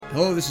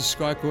Hello, this is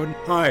Scott Gordon.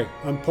 Hi,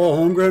 I'm Paul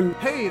Holmgren.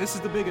 Hey, this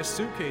is the biggest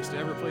suitcase to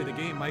ever play the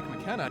game, Mike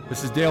McKenna.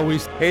 This is Dale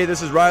Weiss. Hey,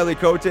 this is Riley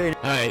Cote.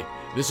 Hi,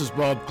 this is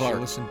Bob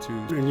Clark.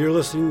 And you're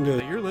listening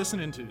to... You're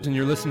listening to...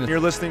 You're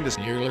listening to...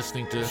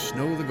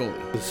 Snow the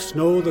Goalie.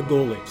 Snow the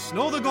Goalie.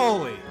 Snow the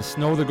Goalie.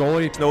 Snow the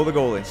Goalie. Snow the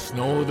Goalie.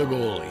 Snow the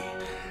Goalie.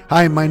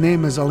 Hi, my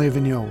name is Alain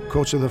Vigneault,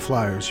 coach of the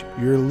Flyers.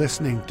 You're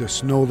listening to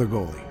Snow the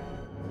Goalie.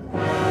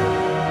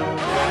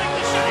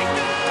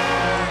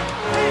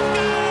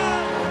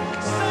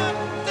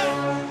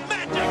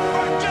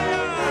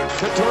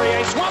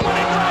 Couturier swung on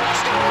it,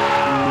 score!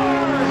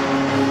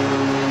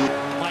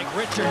 Mike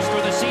Richards for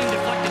the seam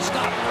deflected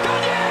stop.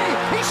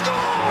 Gagne, he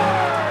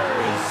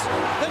scores!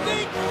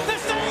 The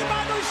save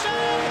by Boucher,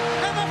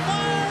 and the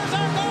Flyers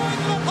are going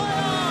to the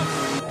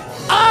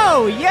playoffs.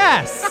 Oh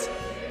yes!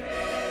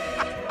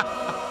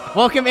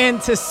 Welcome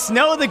into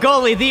Snow the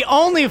Goalie, the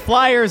only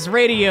Flyers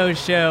radio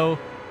show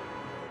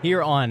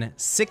here on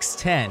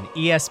 610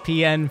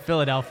 ESPN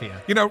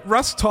Philadelphia. You know,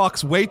 Russ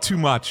talks way too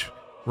much.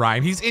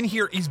 Ryan, he's in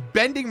here, he's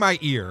bending my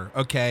ear,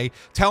 okay,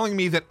 telling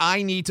me that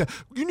you need to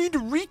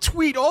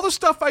retweet all the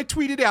stuff I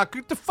tweeted out,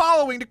 the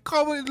following, to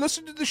call and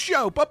listen to the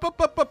show,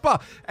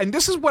 and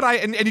this is what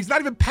and he's not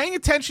even paying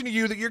attention to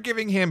you, that you're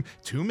giving him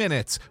 2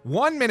 minutes,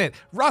 1 minute.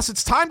 Russ,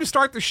 it's time to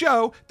start the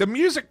show, the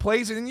music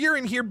plays, and you're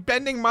in here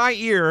bending my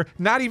ear,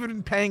 not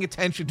even paying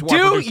attention to our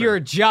producer. Do your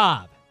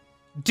job.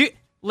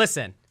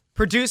 Listen,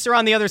 producer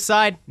on the other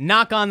side,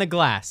 knock on the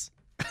glass.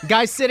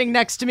 Guy sitting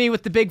next to me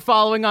with the big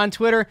following on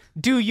Twitter,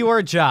 do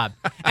your job.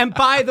 And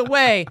by the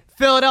way,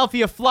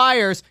 Philadelphia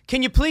Flyers,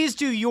 can you please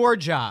do your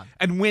job?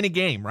 And win a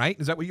game, right?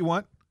 Is that what you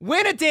want?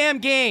 Win a damn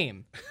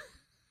game.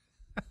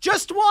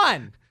 Just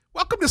one.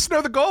 Welcome to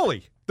Snow the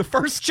Goalie.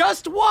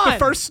 Just one. The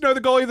first Snow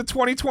the Goalie of the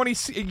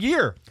 2020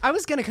 year. I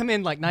was going to come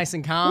in like nice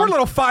and calm. We're a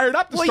little fired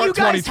up to start you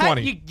guys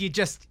 2020.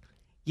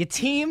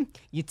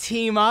 You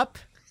team up,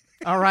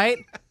 all right?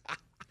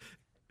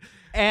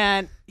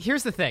 And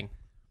here's the thing.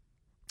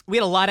 We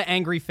had a lot of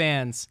angry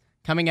fans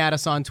coming at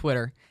us on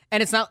Twitter,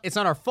 and it's not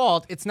our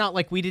fault. It's not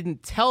like we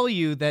didn't tell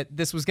you that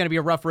this was going to be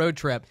a rough road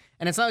trip,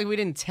 and it's not like we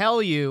didn't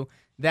tell you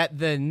that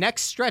the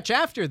next stretch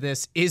after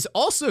this is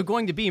also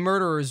going to be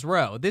Murderer's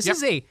Row. This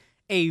is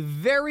a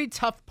very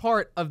tough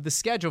part of the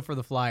schedule for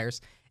the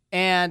Flyers,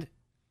 and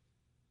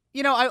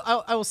you know,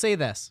 I will say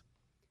this.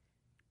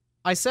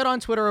 I said on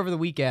Twitter over the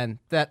weekend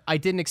that I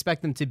didn't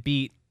expect them to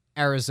beat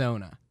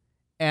Arizona.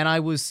 And I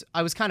was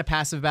kind of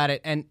passive about it,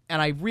 and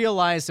I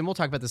realized, and we'll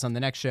talk about this on the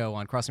next show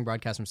on Crossing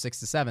Broadcast from 6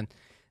 to 7,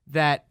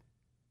 that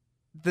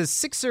the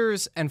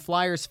Sixers and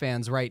Flyers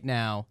fans right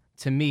now,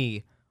 to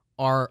me,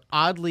 are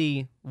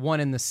oddly one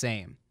and the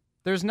same.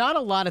 There's not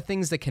a lot of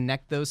things that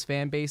connect those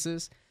fan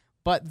bases,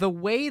 but the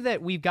way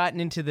that we've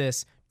gotten into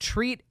this,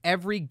 treat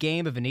every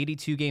game of an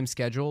 82-game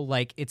schedule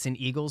like it's an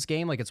Eagles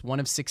game, like it's one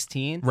of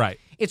 16. Right.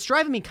 It's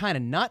driving me kind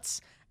of nuts,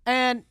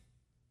 and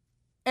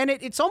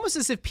it's almost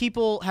as if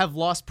people have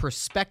lost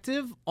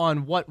perspective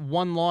on what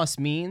one loss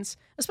means,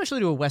 especially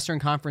to a Western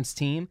Conference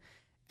team.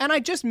 And I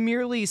just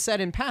merely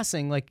said in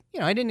passing, like, you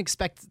know, I didn't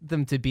expect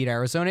them to beat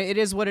Arizona. It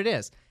is what it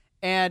is.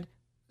 And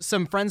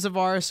some friends of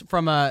ours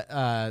from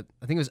I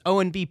think it was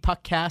O&B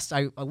Puckcast,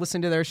 I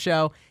listened to their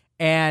show,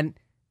 and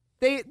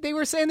they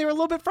were saying they were a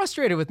little bit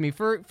frustrated with me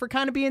for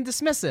kind of being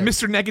dismissive.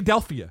 Mr.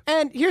 Negadelphia.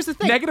 And here's the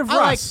thing. Negative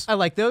Russ. I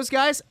like those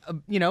guys.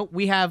 You know,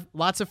 we have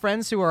lots of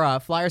friends who are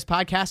Flyers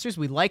podcasters.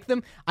 We like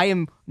them. I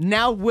am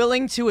now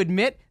willing to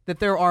admit that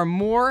there are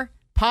more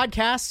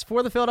podcasts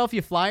for the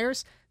Philadelphia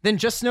Flyers than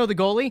just Snow the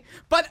Goalie.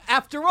 But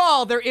after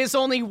all, there is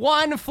only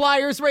one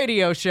Flyers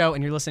radio show,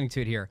 and you're listening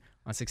to it here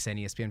on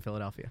 610 ESPN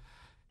Philadelphia.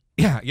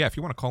 Yeah. If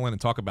you want to call in and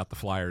talk about the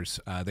Flyers,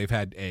 they've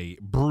had a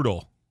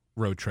brutal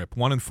road trip,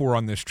 1-4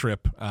 on this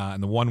trip,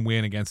 and the one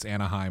win against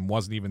Anaheim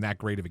wasn't even that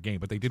great of a game,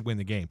 but they did win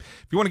the game.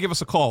 If you want to give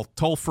us a call,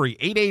 toll free,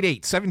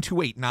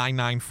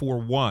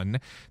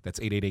 888-728-9941. That's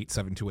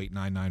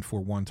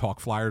 888-728-9941. Talk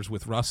Flyers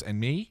with Russ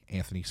and me,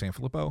 Anthony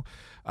Sanfilippo,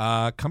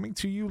 coming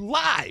to you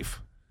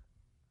live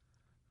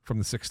from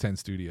the 610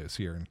 studios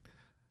here in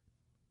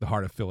the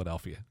heart of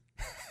Philadelphia.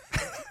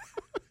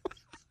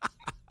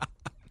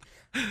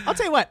 I'll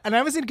tell you what, and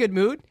I was in good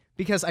mood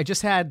because I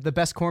just had the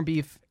best corned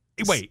beef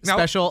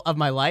special of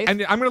my life.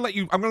 And I'm going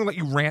to let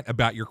you rant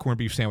about your corned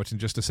beef sandwich in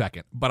just a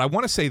second. But I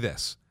want to say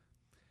this.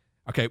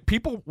 Okay,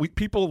 people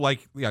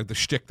like the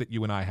shtick that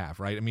you and I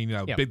have, right? I mean,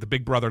 the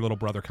big brother, little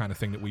brother kind of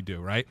thing that we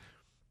do, right?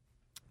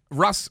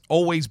 Russ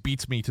always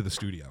beats me to the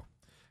studio.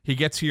 He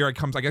gets here, I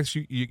guess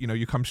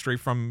you come straight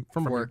from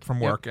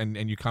work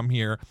and you come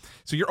here.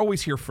 So you're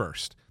always here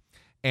first.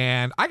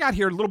 And I got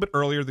here a little bit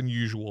earlier than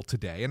usual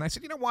today. And I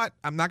said, you know what?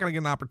 I'm not going to get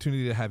an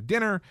opportunity to have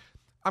dinner.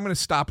 I'm going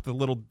to stop at the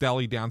little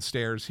deli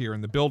downstairs here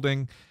in the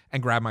building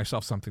and grab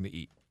myself something to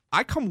eat.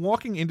 I come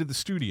walking into the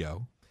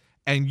studio,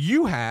 and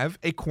you have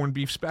a corned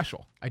beef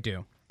special. I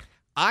do.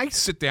 I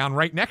sit down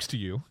right next to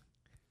you.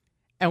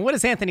 And what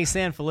does Anthony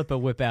Sanfilippo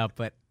whip out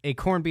but a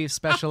corned beef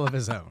special of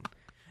his own?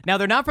 Now,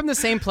 they're not from the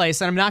same place,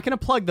 and I'm not going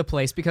to plug the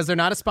place because they're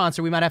not a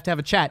sponsor. We might have to have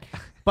a chat.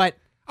 But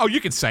Oh, you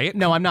can say it.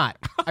 No, I'm not.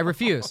 I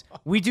refuse.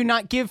 We do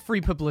not give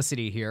free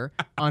publicity here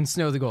on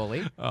Snow the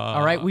Goalie.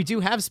 All right. We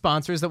do have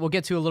sponsors that we'll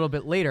get to a little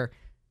bit later.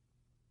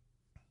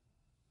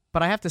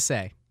 But I have to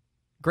say,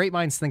 great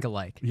minds think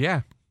alike.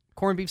 Yeah.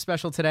 Corned beef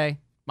special today.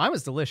 Mine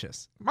was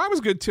delicious. Mine was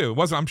good too. It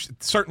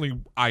wasn't.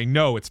 Certainly, I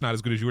know it's not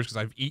as good as yours because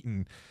I've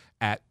eaten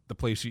at the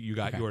place you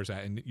got yours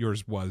at, and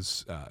yours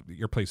was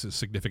your place is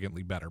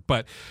significantly better.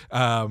 But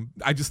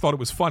I just thought it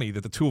was funny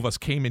that the two of us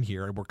came in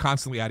here and we're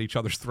constantly at each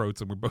other's throats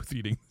and we're both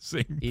eating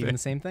the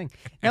same thing.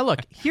 Now,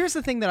 look, here's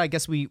the thing that I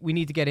guess we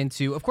need to get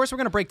into. Of course, we're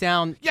going to break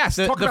down. Yes,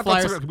 talk about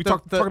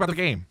the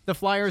game. The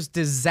Flyers'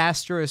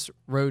 disastrous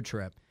road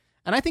trip,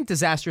 and I think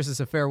disastrous is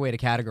a fair way to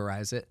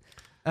categorize it.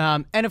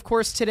 And of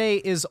course, today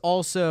is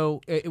also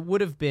it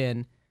would have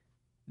been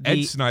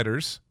Ed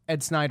Snider's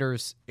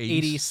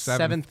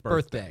 87th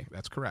birthday.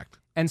 That's correct.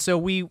 And so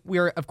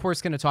we're of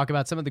course going to talk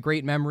about some of the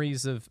great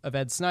memories of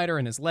Ed Snider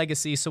and his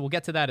legacy. So we'll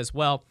get to that as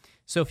well.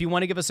 So if you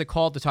want to give us a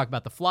call to talk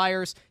about the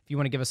Flyers, if you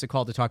want to give us a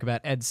call to talk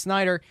about Ed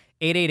Snider,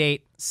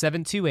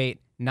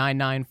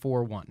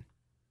 888-728-9941.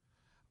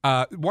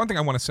 One thing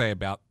I want to say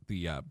about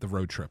the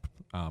road trip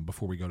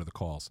before we go to the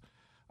calls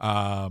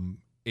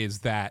is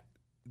that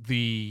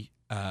the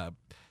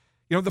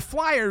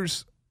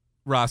Flyers,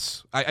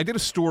 Russ, I did a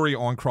story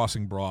on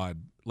Crossing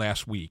Broad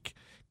last week,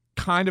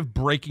 kind of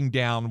breaking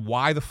down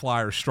why the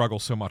Flyers struggle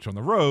so much on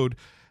the road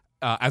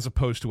as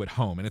opposed to at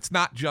home. And it's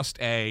not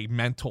just a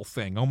mental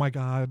thing. Oh my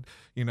God,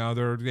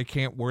 they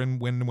can't win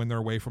when they're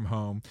away from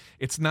home.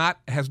 It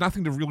has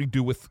nothing to really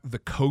do with the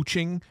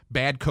coaching,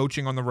 bad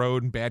coaching on the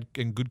road and bad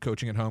and good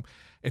coaching at home.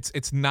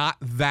 It's not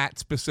that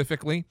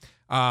specifically.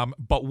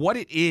 But what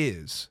it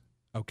is,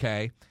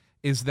 okay,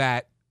 is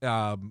that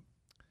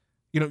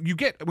you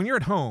get when you're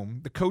at home,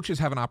 the coaches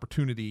have an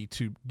opportunity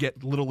to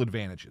get little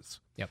advantages.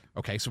 Yep.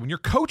 Okay, so when you're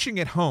coaching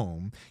at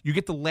home, you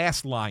get the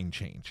last line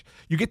change.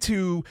 You get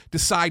to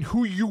decide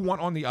who you want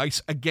on the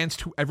ice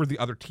against whoever the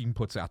other team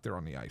puts out there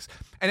on the ice.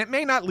 And it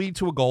may not lead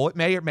to a goal. It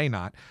may or may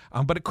not.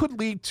 But it could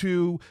lead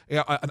to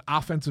an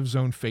offensive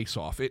zone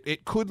face-off.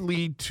 It could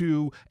lead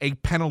to a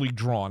penalty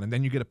drawn, and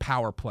then you get a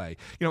power play.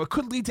 It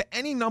could lead to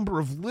any number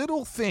of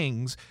little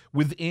things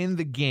within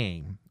the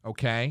game,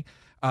 okay,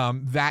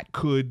 that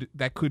could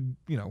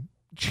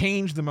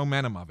change the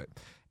momentum of it.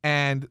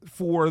 And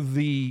for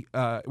the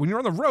when you're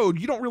on the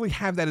road, you don't really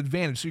have that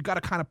advantage, so you've got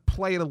to kind of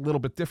play it a little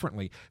bit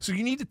differently. So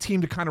you need the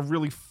team to kind of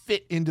really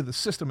fit into the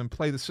system and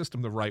play the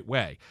system the right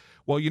way.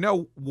 Well,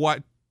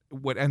 what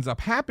ends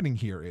up happening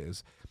here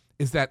is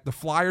that the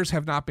Flyers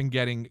have not been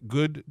getting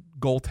good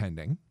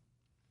goaltending,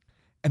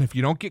 and if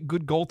you don't get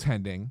good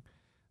goaltending,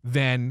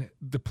 then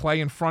the play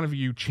in front of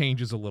you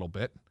changes a little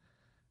bit.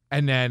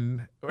 And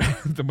then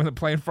when the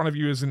play in front of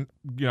you isn't,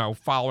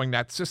 following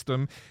that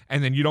system,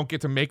 and then you don't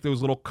get to make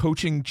those little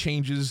coaching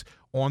changes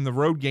on the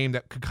road game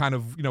that could kind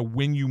of,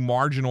 win you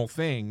marginal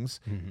things,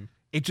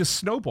 it just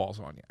snowballs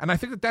on you. And I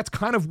think that's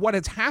kind of what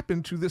has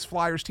happened to this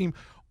Flyers team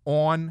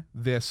on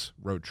this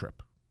road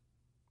trip.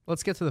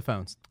 Let's get to the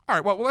phones. All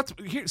right, well,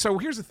 so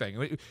here's the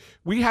thing.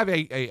 We have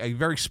a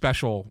very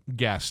special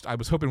guest. I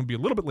was hoping it would be a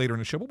little bit later in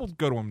the show, but we'll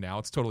go to him now.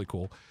 It's totally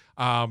cool.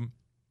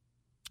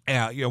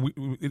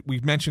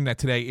 We've mentioned that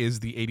today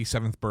is the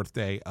 87th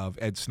birthday of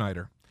Ed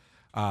Snider.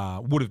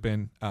 Would have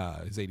been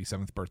his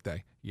 87th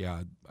birthday.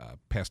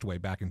 Passed away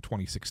back in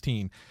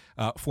 2016.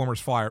 Former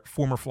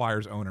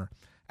Flyers owner.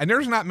 And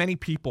there's not many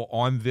people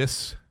on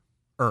this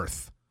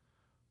earth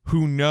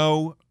who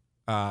know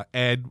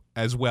Ed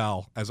as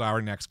well as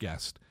our next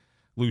guest,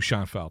 Lou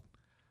Schoenfeld,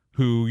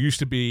 who used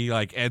to be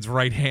like Ed's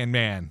right-hand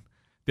man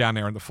down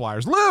there in the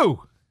Flyers.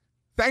 Lou,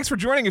 thanks for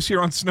joining us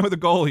here on Snow the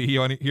Goalie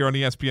here on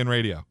ESPN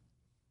Radio.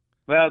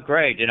 Well,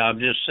 great. I'm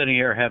just sitting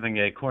here having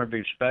a corned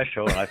beef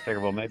special, and I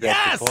figured, well, maybe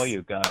I should call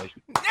you guys.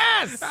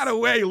 Yes!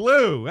 Atta-way,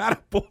 Lou.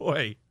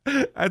 Atta-boy.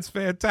 That's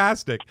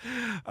fantastic.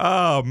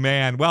 Oh,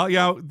 man.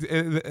 Well,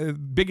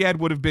 Big Ed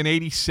would have been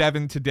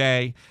 87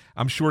 today.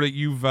 I'm sure that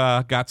you've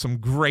got some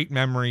great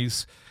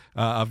memories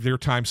of your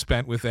time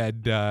spent with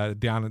Ed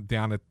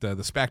down at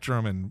the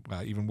Spectrum and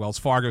even Wells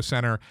Fargo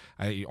Center,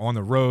 on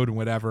the road and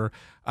whatever.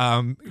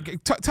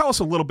 Tell us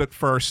a little bit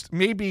first,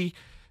 maybe.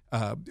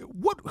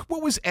 What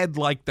was Ed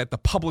like that the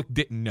public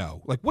didn't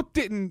know? Like what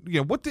didn't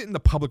the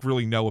public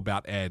really know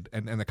about Ed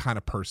and the kind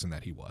of person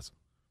that he was?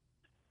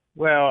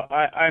 Well,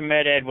 I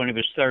met Ed when he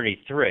was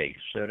 33,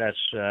 so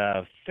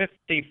that's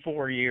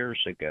 54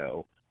 years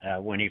ago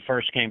when he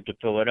first came to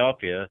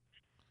Philadelphia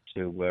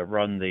to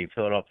run the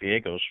Philadelphia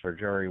Eagles for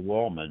Jerry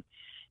Wallman.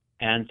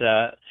 And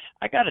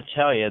I got to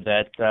tell you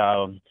that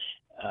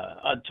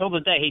until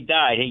the day he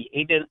died,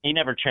 he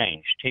never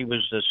changed. He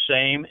was the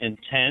same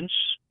intense,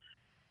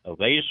 a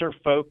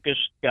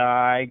laser-focused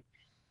guy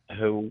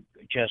who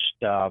just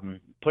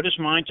put his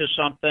mind to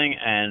something,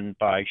 and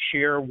by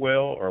sheer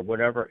will or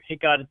whatever, he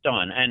got it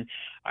done. And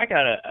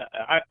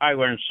I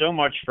learned so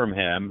much from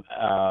him.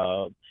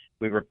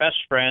 We were best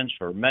friends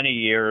for many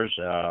years.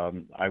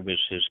 I was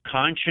his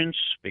conscience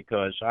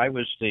because I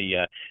was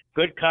the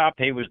good cop.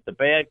 He was the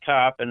bad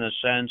cop in a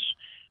sense.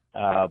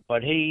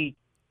 But he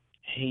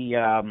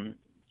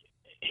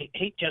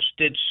he just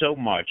did so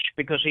much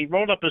because he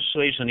rolled up his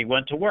sleeves and he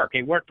went to work.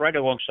 He worked right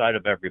alongside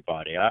of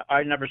everybody.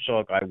 I never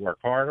saw a guy work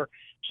harder,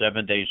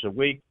 7 days a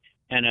week,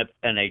 and at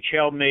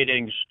NHL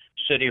meetings,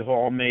 city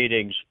hall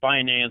meetings,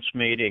 finance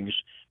meetings,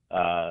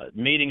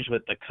 meetings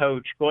with the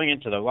coach, going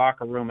into the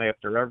locker room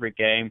after every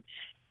game.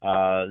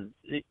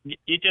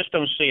 You just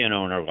don't see an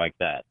owner like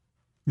that.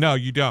 No,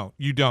 you don't.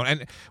 You don't.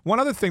 And one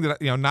other thing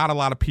that not a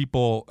lot of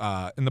people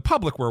in the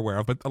public were aware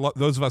of, but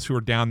those of us who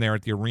were down there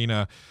at the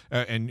arena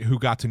and who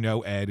got to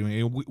know Ed,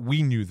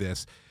 we knew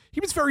this.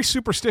 He was very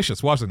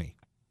superstitious, wasn't he?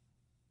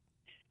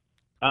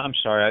 I'm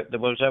sorry.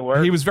 What was that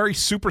word? He was very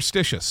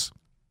superstitious.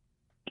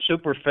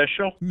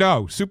 Superficial?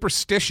 No,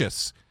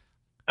 superstitious.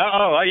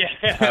 Oh,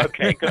 yeah.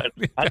 Okay, good.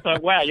 I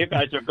thought, wow, you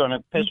guys are going to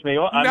piss me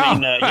off.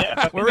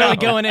 Yeah. We're really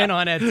going in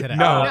on Ed today.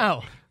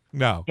 No.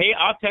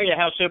 I'll tell you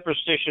how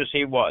superstitious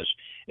he was.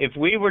 If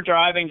we were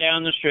driving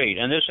down the street,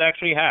 and this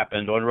actually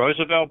happened on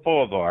Roosevelt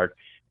Boulevard,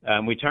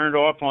 and we turned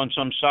off on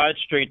some side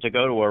street to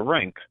go to a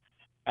rink,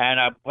 and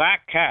a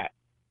black cat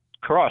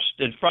crossed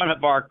in front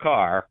of our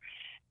car,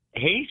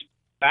 he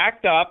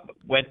backed up,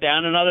 went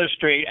down another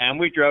street, and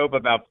we drove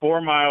about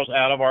 4 miles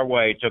out of our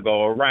way to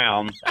go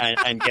around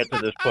and get to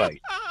this place.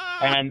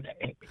 And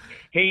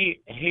he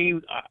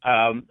even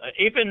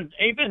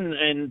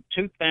in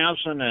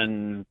 2000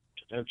 and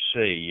let's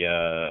see,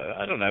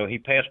 I don't know, he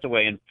passed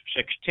away in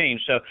 16,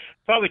 so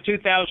probably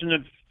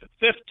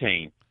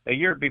 2015, a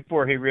year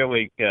before he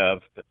really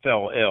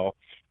fell ill.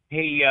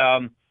 We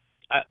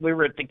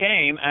were at the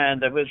game,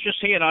 and it was just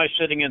he and I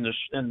sitting in his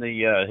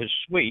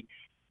suite,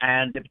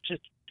 and it was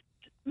just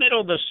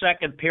middle of the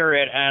second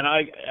period, and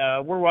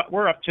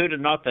we're up 2-0,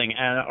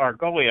 and our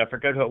goalie, I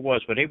forget who it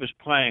was, but he was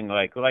playing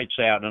like lights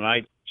out, and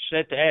I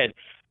said to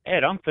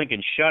Ed, I'm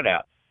thinking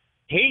shutout.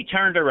 He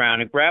turned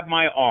around and grabbed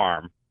my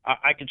arm.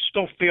 I could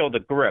still feel the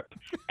grip,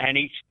 and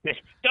he said,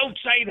 don't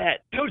say that,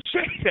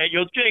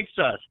 you'll jinx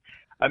us.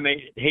 I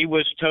mean, he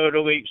was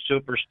totally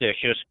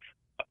superstitious.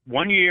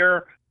 One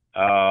year,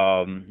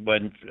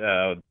 when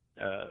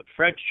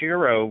Fred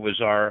Shiro was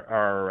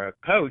our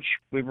coach,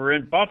 we were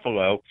in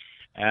Buffalo,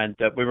 and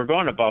we were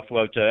going to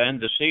Buffalo to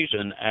end the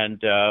season,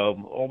 and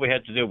all we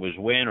had to do was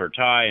win or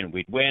tie, and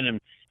we'd win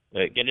and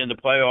get in the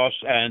playoffs.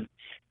 And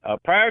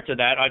prior to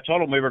that, I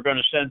told him we were going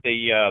to send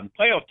the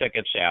playoff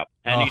tickets out.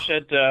 And he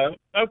said,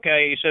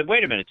 okay. He said,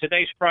 wait a minute,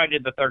 today's Friday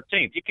the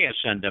 13th. You can't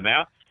send them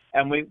out.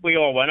 And we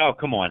all went, oh,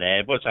 come on,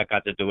 Ed, what's that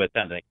got to do with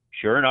anything?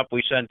 Sure enough,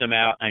 we sent them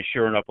out, and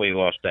sure enough, we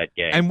lost that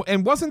game.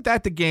 And wasn't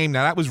that the game?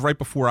 Now, that was right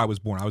before I was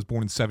born. I was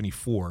born in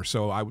 74,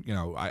 so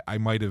I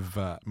might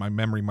have my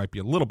memory might be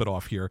a little bit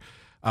off here.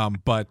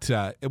 But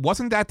it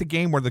wasn't that the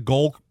game where the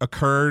goal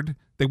occurred.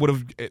 They would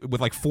have,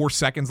 with like 4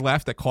 seconds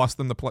left, that cost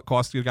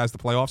you guys the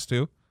playoffs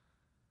too.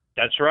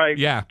 That's right.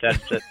 Yeah,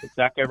 that's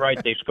exactly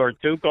right. They scored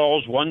 2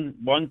 goals. One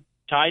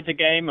tied the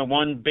game, and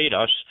one beat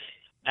us.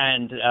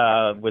 And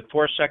with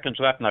 4 seconds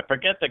left, and I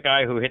forget the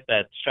guy who hit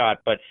that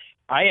shot, but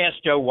I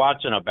asked Joe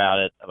Watson about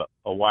it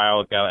a while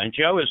ago, and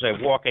Joe is a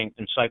walking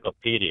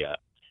encyclopedia.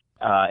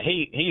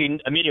 He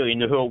immediately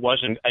knew who it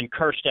was and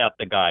cursed out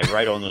the guy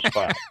right on the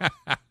spot.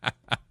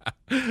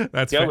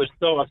 Joe was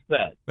so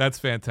upset. That's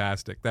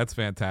fantastic.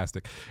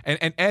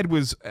 And Ed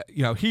was,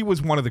 he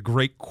was one of the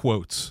great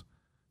quotes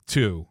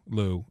too,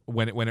 Lou,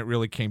 when it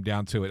really came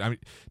down to it. I mean,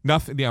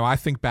 nothing. I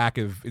think back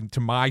to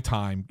my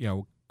time,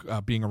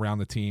 being around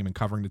the team and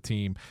covering the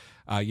team.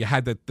 You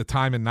had the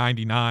time in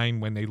 '99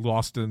 when they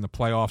lost in the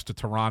playoffs to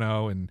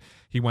Toronto, and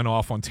he went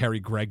off on Terry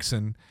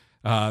Gregson,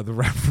 the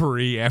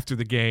referee, after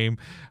the game.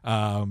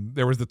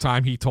 There was the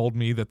time he told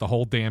me that the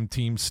whole damn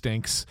team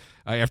stinks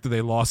after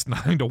they lost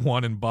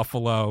 9-1 in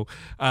Buffalo.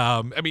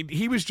 I mean,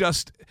 he was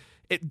just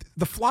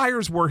the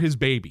Flyers were his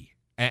baby.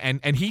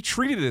 And he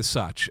treated it as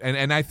such.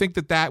 And I think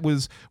that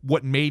was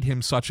what made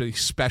him such a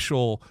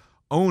special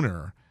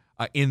owner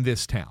in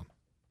this town.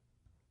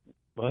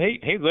 Well,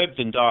 he lived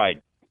and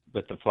died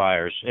with the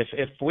Flyers.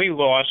 If we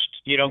lost,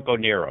 you don't go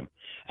near him.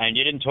 And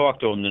you didn't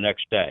talk to him the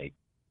next day.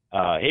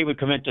 He would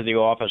come into the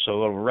office a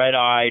little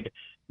red-eyed,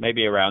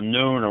 maybe around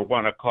noon or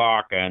 1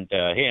 o'clock, and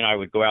he and I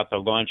would go out to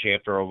lunch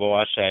after a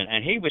loss,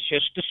 and he was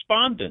just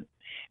despondent.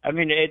 I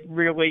mean, it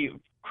really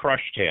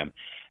crushed him.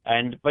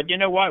 But you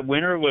know what?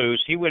 Win or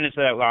lose, he went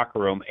into that locker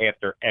room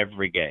after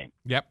every game.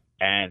 Yep.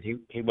 And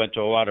he went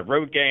to a lot of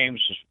road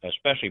games,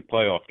 especially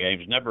playoff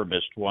games, never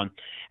missed one.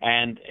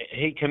 And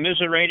he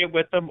commiserated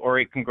with them or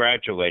he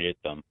congratulated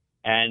them.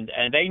 And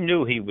they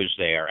knew he was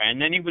there.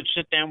 And then he would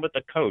sit down with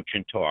the coach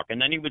and talk.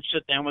 And then he would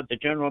sit down with the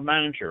general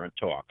manager and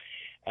talk.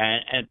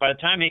 And by the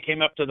time he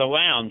came up to the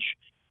lounge,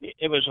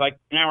 it was like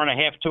an hour and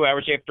a half, 2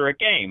 hours after a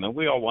game. And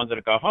we all wanted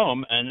to go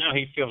home. And now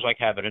he feels like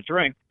having a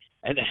drink.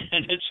 And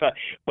it's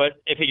but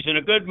if he's in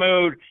a good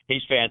mood,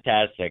 he's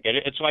fantastic.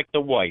 It's like the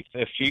wife.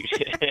 If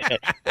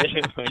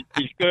when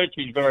she's good,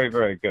 she's very,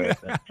 very good.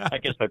 I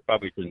guess I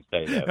probably shouldn't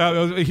say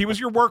that. He was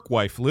your work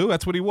wife, Lou.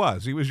 That's what he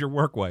was. He was your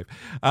work wife.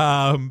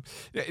 Do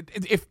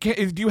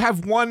you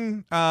have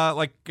one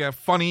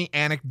funny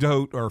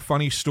anecdote or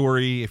funny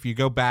story? If you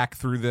go back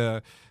through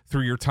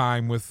through your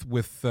time with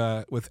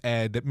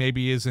Ed that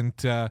maybe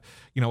isn't a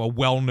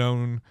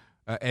well-known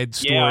Ed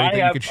story that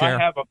you could share?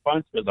 I have a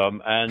bunch of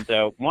them, and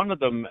one of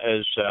them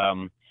is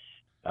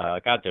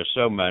God, there's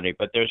so many,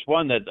 but there's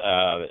one that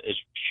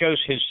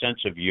shows his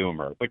sense of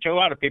humor, which a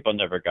lot of people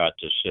never got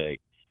to see.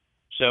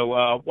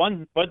 So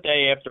one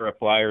day after a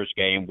Flyers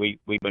game, we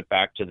went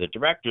back to the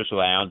director's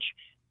lounge,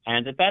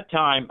 and at that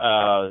time,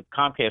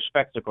 Comcast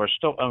Spectacor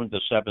still owned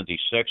the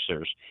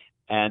 76ers,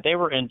 and they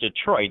were in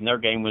Detroit, and their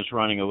game was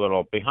running a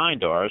little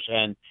behind ours.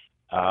 And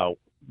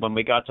when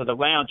we got to the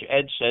lounge,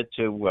 Ed said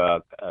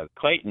to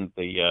Clayton,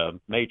 the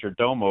major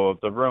domo of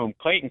the room,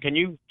 "Clayton, can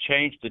you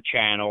change the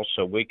channel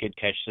so we could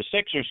catch the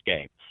Sixers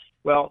game?"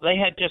 Well, they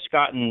had just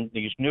gotten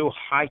these new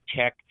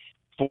high-tech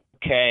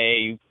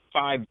 4K,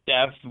 5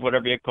 def,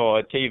 whatever you call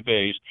it,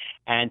 TVs,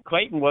 and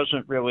Clayton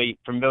wasn't really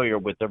familiar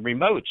with the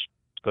remotes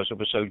because it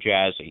was so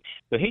jazzy.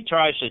 So he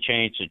tries to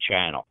change the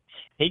channel.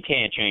 He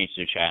can't change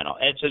the channel.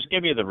 Ed says,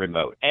 "Give me the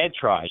remote." Ed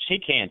tries. He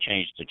can't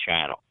change the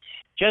channel.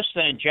 Just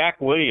then,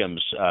 Jack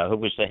Williams, who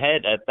was the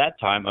head at that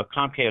time of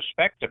Comcast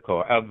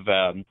Spectacor, of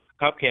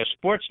Comcast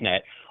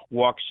Sportsnet,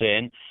 walks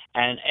in,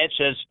 and Ed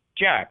says,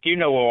 "Jack, you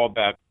know all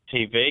about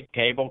TV,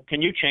 cable.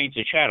 Can you change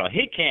the channel?"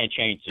 He can't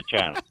change the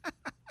channel.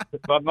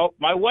 But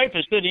my wife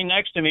is sitting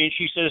next to me, and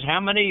she says, "How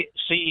many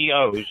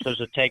CEOs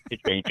does it take to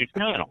change a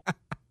channel?"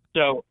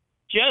 So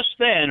just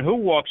then, who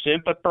walks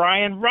in but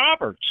Brian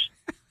Roberts?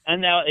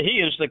 And now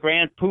he is the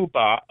grand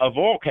poobah of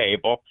all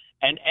cable.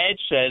 And Ed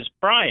says,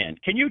 "Brian,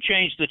 can you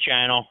change the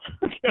channel?"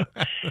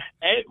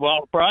 Ed,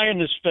 while Brian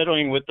is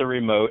fiddling with the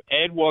remote,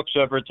 Ed walks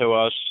over to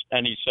us,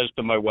 and he says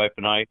to my wife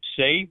and I,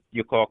 "See,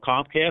 you call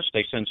Comcast,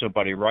 they send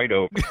somebody right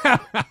over."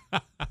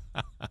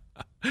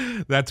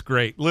 That's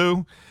great.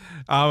 Lou,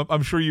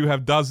 I'm sure you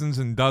have dozens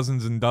and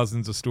dozens and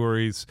dozens of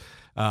stories.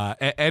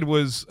 Ed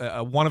was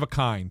one of a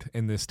kind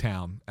in this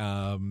town,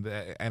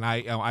 and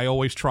I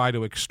always try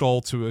to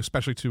extol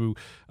especially to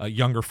a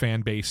younger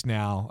fan base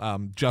now,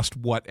 just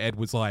what Ed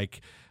was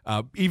like.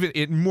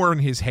 Even more in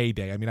his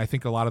heyday. I mean, I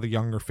think a lot of the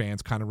younger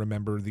fans kind of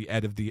remember the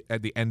Ed at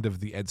the end of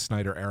the Ed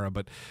Snider era,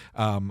 but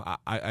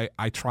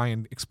I try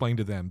and explain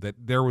to them that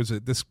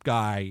this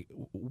guy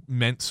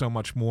meant so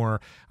much more.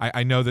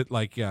 I know that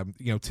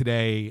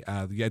today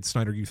the Ed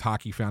Snider Youth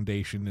Hockey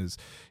Foundation is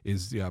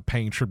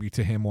paying tribute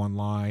to him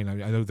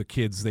online. I know the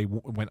kids, they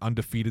went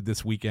undefeated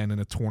this weekend in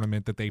a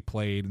tournament that they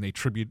played, and they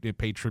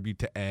paid tribute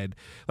to Ed.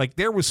 Like,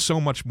 there was so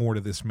much more to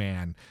this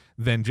man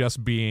than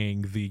just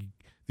being the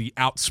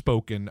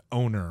outspoken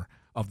owner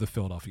of the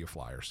Philadelphia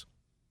Flyers.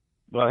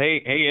 Well, he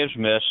is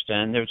missed,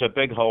 and there's a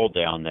big hole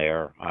down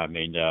there. I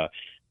mean,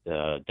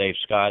 Dave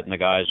Scott and the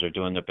guys are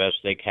doing the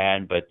best they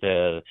can, but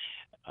there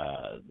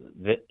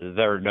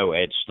are no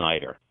Ed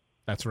Snider.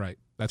 That's right.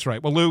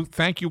 Well, Lou,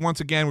 thank you once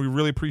again. We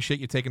really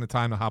appreciate you taking the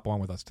time to hop on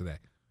with us today.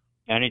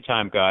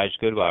 Anytime, guys.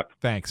 Good luck.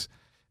 Thanks.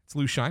 It's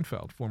Lou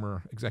Scheinfeld,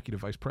 former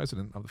executive vice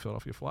president of the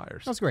Philadelphia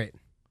Flyers. That's great.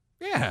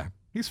 Yeah,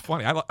 he's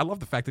funny. I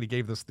love the fact that he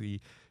gave us the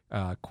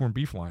corned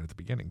beef line at the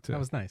beginning, too. That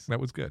was nice. That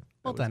was good.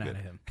 Well done out of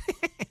him.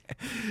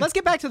 Let's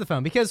get back to the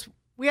phone, because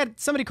we had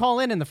somebody call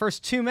in the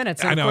first 2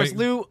 minutes, and of course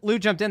Lou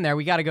jumped in there.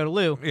 We got to go to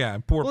Lou. Yeah,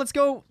 well, let's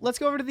go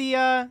over to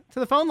the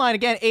phone line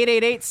again.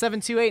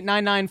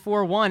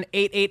 888-728-9941.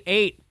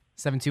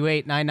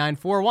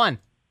 888-728-9941.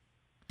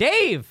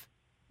 Dave,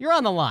 you're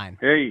on the line.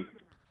 Hey.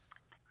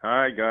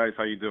 Hi, guys.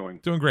 How you doing?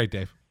 Doing great,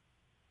 Dave.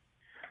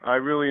 I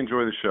really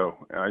enjoy the show.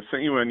 I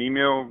sent you an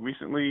email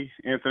recently,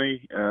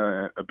 Anthony,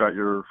 about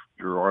your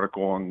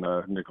article on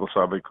Nicolas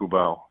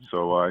Aube-Kubel.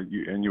 So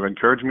you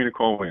encouraged me to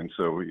call in.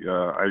 So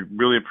I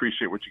really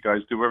appreciate what you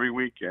guys do every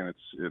week, and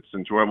it's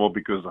enjoyable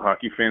because the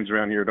hockey fans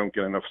around here don't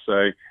get enough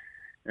say,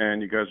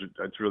 and you guys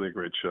it's really a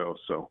great show.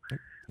 So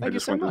Thank you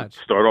so much.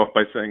 To start off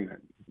by saying that.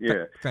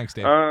 Yeah. Thanks,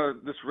 Dave.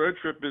 This road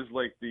trip is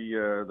like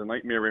the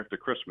nightmare after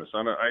Christmas.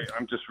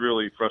 I'm just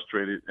really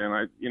frustrated, and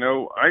I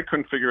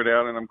couldn't figure it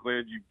out, and I'm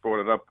glad you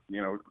brought it up.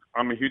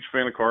 I'm a huge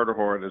fan of Carter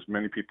Hart, as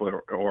many people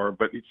are,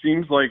 but it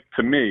seems like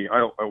to me,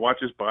 I watch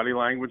his body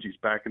language. He's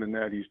back in the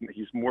net. He's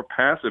more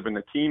passive, and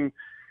the team,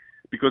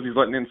 because he's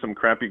letting in some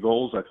crappy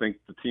goals, I think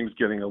the team's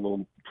playing a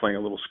little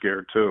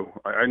scared too.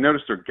 I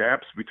noticed there are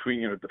gaps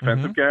between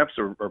defensive gaps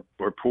or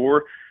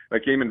poor.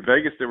 That game in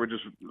Vegas, it was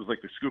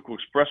like the Schuylkill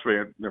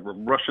Expressway. They were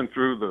rushing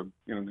through the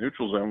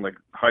neutral zone like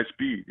high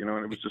speed, and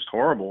it was just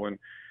horrible. And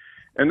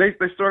they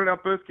started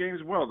out both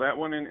games well, that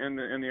one and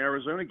the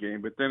Arizona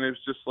game. But then it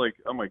was just like,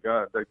 oh my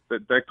God,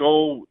 that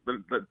goal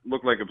that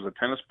looked like it was a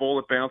tennis ball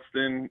that bounced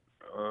in.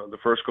 The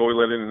first goal he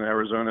let in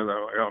Arizona.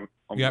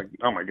 Oh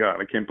my God,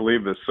 I can't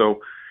believe this.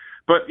 So,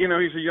 but he's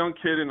a young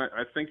kid, and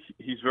I think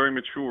he's very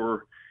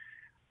mature.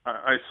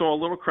 I saw a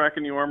little crack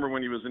in the armor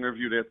when he was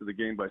interviewed after the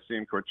game by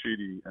Sam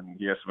Carchidi, and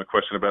he asked him a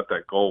question about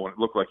that goal, and it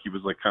looked like he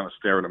was kind of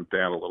staring him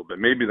down a little bit.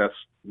 Maybe that's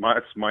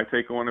my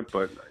take on it,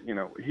 but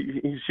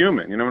he's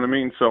human. You know what I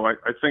mean? So I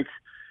think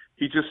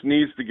he just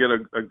needs to get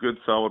a good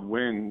solid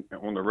win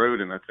on the road,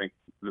 and I think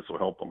this will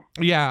help him.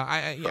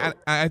 Yeah,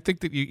 I think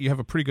that you have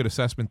a pretty good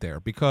assessment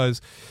there,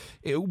 because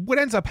what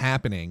ends up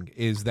happening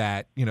is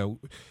that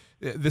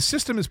the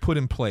system is put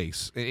in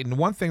place. And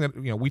one thing that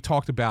we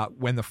talked about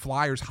when the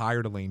Flyers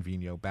hired Alain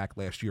Vigneault back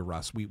last year,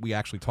 Russ, we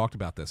actually talked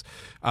about this.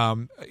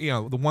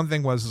 The one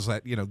thing was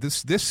that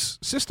this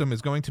system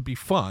is going to be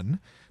fun.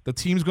 The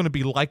team's going to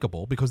be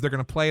likable because they're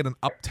going to play at an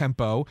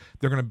up-tempo.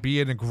 They're going to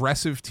be an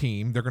aggressive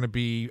team. They're going to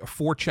be a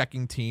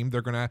forechecking team.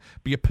 They're going to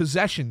be a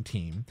possession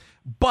team.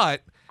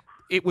 But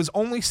it was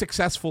only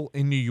successful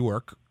in New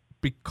York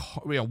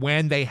because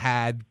when they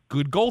had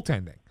good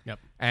goaltending. Yep.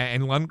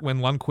 And when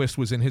Lundqvist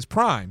was in his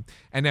prime.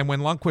 And then when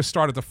Lundqvist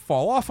started to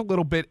fall off a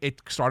little bit,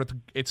 it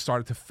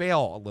started to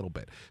fail a little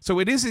bit. So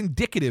it is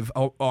indicative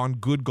on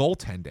good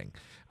goaltending.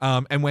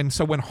 And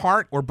when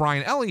Hart or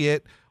Brian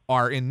Elliott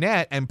are in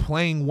net and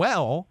playing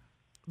well,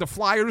 the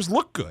Flyers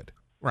look good,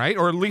 right?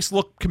 Or at least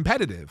look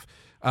competitive.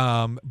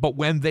 But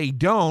when they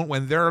don't,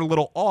 when they're a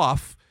little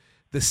off,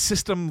 the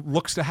system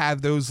looks to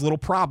have those little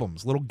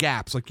problems, little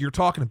gaps like you're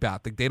talking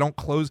about. They don't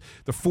close,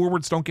 the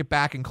forwards don't get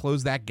back and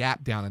close that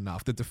gap down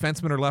enough. The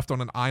defensemen are left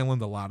on an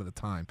island a lot of the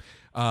time.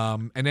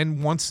 And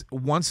then once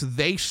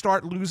they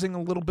start losing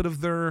a little bit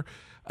of their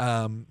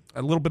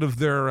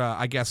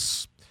I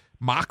guess,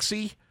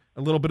 moxie,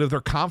 a little bit of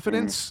their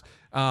confidence,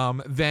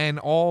 then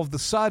all of a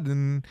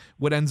sudden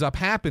what ends up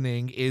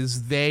happening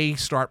is they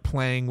start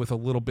playing with a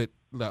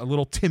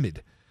little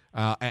timid.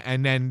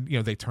 And then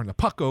they turn the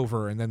puck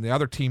over, and then the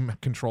other team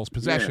controls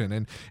possession,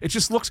 and it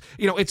just looks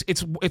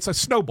it's a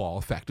snowball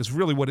effect is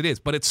really what it is.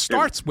 But it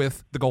starts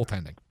with the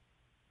goaltending.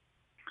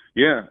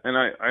 Yeah, and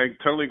I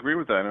totally agree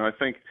with that, and I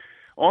think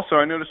also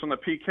I noticed on the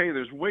PK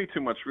there's way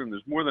too much room.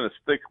 There's more than a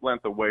stick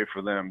length away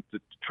for them to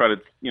try to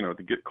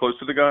to get close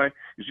to the guy.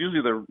 It's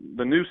usually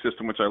the new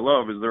system, which I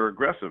love, is they're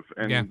aggressive,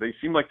 and they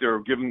seem like they're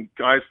giving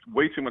guys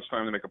way too much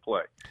time to make a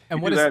play.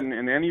 And you do that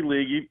in any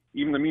league,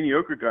 even the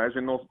mediocre guys,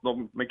 and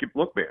they'll make it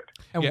look bad.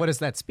 And what does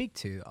that speak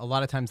to? A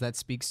lot of times that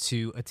speaks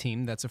to a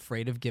team that's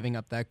afraid of giving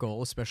up that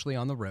goal, especially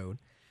on the road,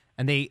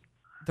 and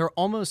they're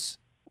almost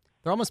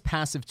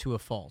passive to a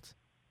fault.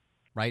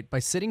 Right? By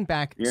sitting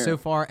back so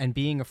far and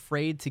being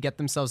afraid to get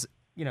themselves,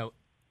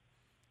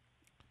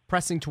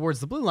 pressing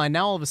towards the blue line,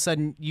 now all of a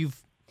sudden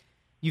you've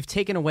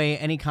taken away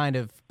any kind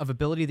of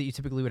ability that you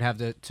typically would have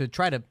to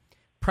try to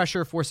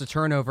pressure, force a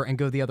turnover, and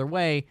go the other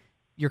way.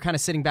 You're kind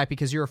of sitting back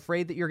because you're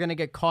afraid that you're going to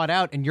get caught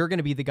out and you're going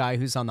to be the guy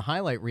who's on the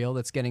highlight reel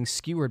that's getting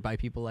skewered by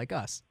people like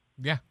us.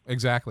 Yeah,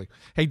 exactly.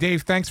 Hey,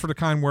 Dave, thanks for the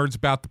kind words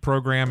about the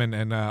program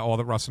and all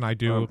that Russ and I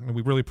do. And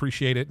we really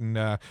appreciate it, and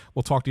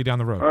we'll talk to you down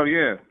the road. Oh,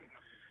 yeah.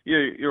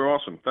 Yeah, you're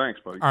awesome. Thanks,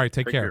 buddy. All right,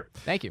 take care.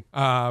 Thank you.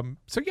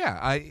 So yeah,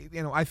 I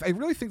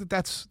really think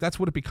that's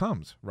what it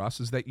becomes,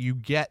 Russ, is that you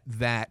get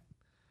that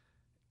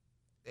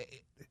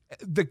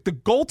the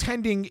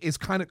goaltending is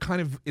kind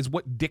of is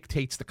what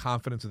dictates the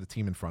confidence of the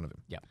team in front of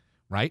him. Yeah.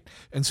 Right?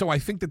 And so I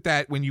think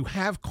that when you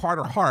have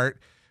Carter Hart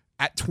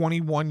at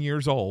 21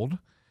 years old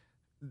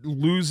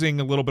losing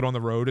a little bit on the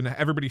road, and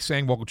everybody's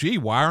saying, well, gee,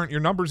 why aren't your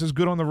numbers as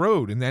good on the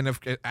road? And then if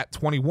at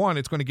 21,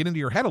 it's going to get into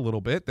your head a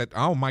little bit that,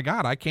 oh my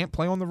God, I can't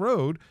play on the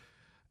road.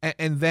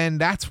 And then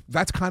that's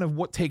kind of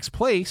what takes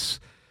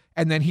place.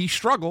 And then he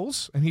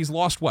struggles, and he's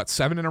lost,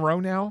 7 in a row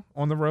now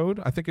on the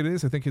road? I think it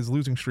is. I think his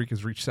losing streak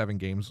has reached 7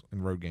 games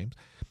in road games.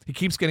 He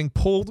keeps getting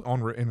pulled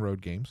in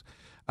road games.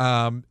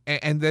 And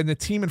then the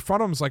team in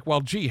front of him is like,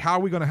 well, gee, how are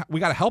we got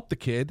to help the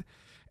kid.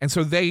 And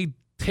so they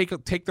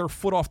take their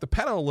foot off the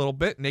pedal a little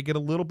bit, and they get a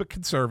little bit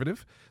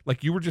conservative.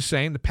 Like you were just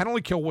saying, the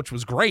penalty kill, which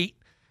was great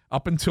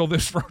up until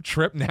this road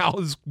trip, now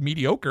is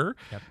mediocre.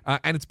 Yep.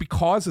 And it's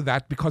because of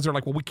that, because they're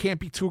like, well, we can't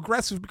be too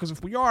aggressive, because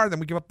if we are, then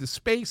we give up this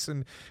space,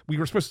 and we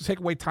were supposed to take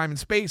away time and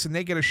space, and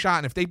they get a shot,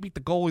 and if they beat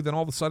the goalie, then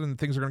all of a sudden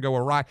things are going to go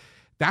awry.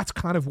 That's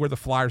kind of where the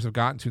Flyers have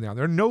gotten to now.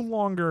 They're no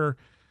longer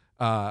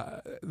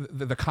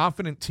the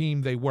confident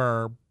team they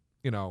were,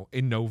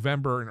 in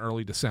November and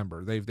early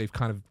December. They've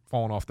kind of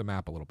fallen off the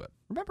map a little bit.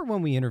 Remember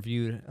when we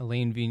interviewed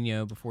Alain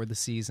Vigneault before the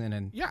season,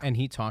 and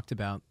he talked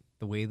about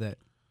the way that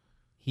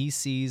he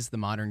sees the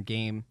modern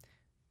game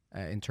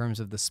in terms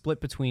of the split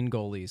between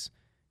goalies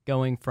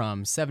going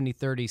from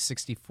 70-30,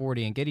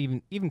 60-40, and get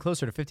even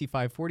closer to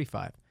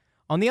 55-45.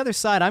 On the other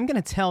side, I'm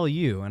going to tell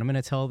you, and I'm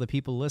going to tell the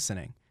people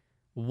listening,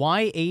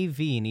 why AV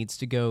needs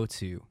to go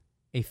to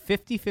a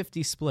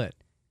 50-50 split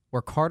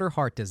where Carter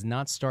Hart does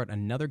not start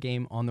another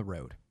game on the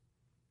road.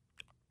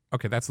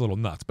 Okay, that's a little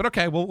nuts. But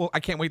okay, well, I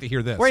can't wait to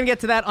hear this. We're going to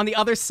get to that on the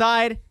other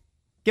side.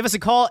 Give us a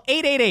call,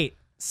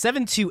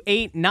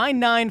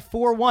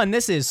 888-728-9941.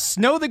 This is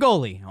Snow the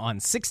Goalie on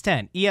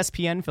 610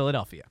 ESPN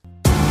Philadelphia.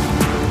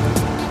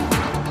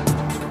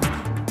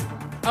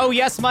 Oh,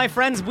 yes, my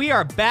friends, we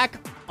are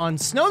back on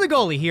Snow the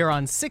Goalie here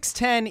on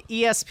 610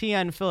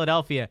 ESPN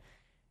Philadelphia.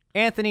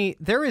 Anthony,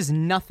 there is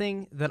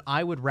nothing that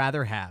I would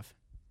rather have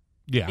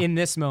in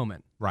this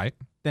moment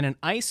than an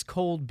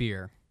ice-cold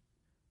beer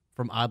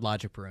from Odd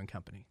Logic Brewing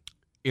Company.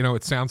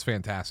 It sounds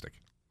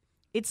fantastic.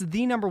 It's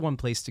the number one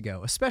place to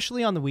go,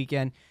 especially on the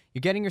weekend. You're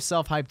getting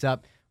yourself hyped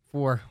up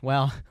for,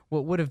 well,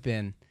 what would have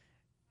been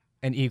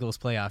an Eagles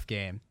playoff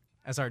game,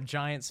 as our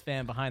Giants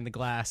fan behind the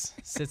glass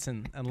sits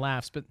and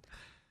laughs. But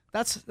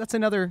that's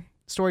another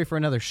story for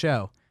another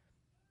show.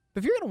 But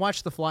if you're going to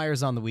watch the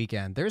Flyers on the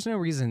weekend, there's no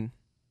reason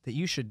that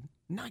you should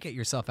not get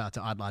yourself out to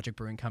Odd Logic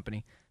Brewing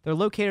Company. They're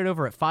located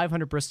over at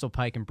 500 Bristol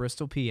Pike in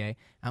Bristol, PA,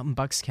 out in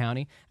Bucks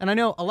County. And I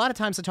know a lot of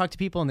times I talk to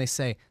people and they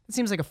say, that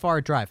seems like a far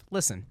drive.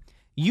 Listen,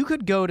 you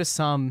could go to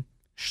some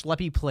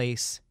schleppy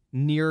place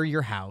near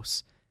your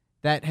house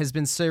that has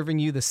been serving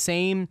you the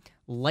same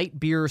light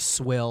beer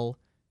swill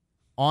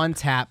on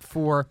tap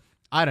for,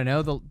 I don't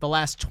know, the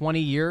last 20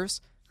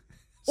 years.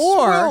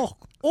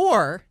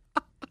 Or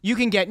you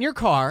can get in your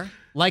car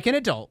like an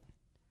adult,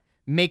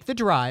 make the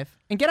drive,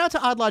 and get out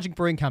to Odd Logic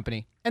Brewing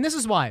Company. And this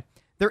is why.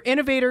 They're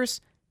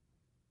innovators,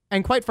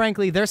 and quite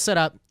frankly, they're set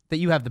up that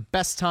you have the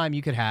best time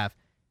you could have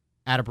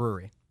at a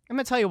brewery. I'm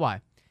going to tell you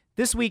why.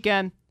 This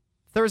weekend,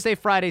 Thursday,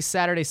 Friday,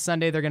 Saturday,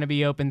 Sunday, they're going to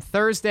be open.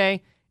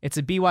 Thursday, it's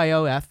a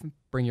BYOF,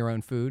 bring your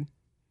own food,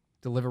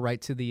 deliver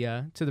right to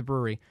the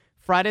brewery.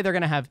 Friday, they're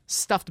going to have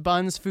Stuffed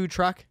Buns food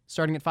truck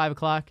starting at 5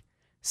 o'clock.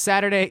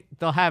 Saturday,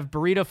 they'll have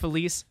Burrito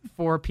Felice,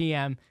 4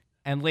 p.m.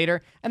 and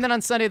later. And then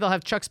on Sunday, they'll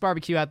have Chuck's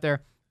Barbecue out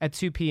there at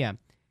 2 p.m.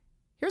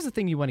 Here's the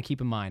thing you want to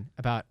keep in mind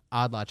about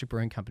Odd Logic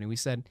Brewing Company. We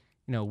said,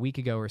 a week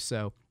ago or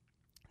so,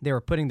 they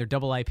were putting their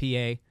double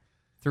IPA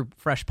through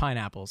fresh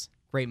pineapples.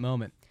 Great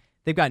moment.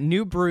 They've got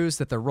new brews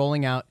that they're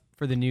rolling out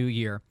for the new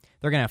year.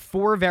 They're going to have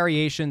 4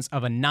 variations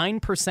of a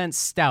 9%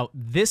 stout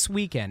this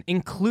weekend,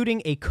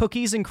 including a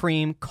cookies and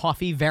cream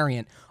coffee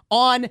variant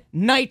on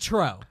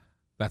Nitro.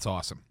 That's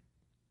awesome.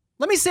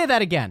 Let me say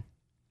that again.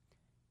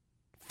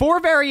 4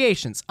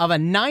 variations of a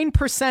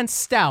 9%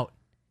 stout,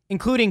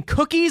 including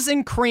cookies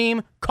and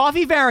cream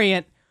coffee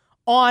variant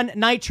on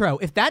Nitro.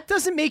 If that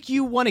doesn't make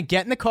you want to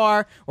get in the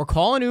car or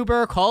call an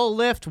Uber, call a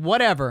Lyft,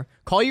 whatever,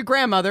 call your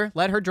grandmother,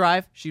 let her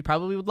drive. She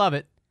probably would love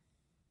it.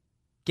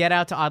 Get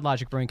out to Odd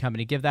Logic Brewing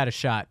Company. Give that a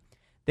shot.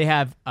 They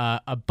have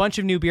a bunch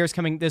of new beers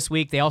coming this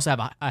week. They also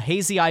have a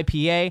hazy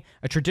IPA,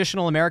 a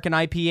traditional American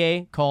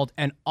IPA called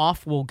An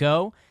Off Will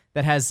Go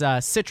that has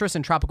citrus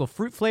and tropical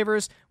fruit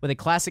flavors with a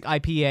classic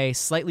IPA,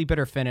 slightly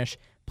bitter finish.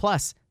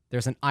 Plus,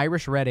 there's an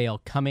Irish Red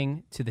Ale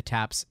coming to the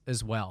taps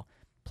as well.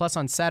 Plus,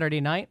 on Saturday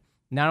night,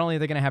 not only are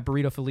they going to have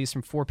Burrito Felice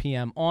from 4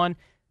 p.m. on,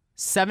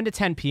 7 to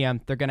 10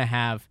 p.m., they're going to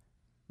have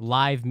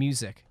live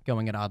music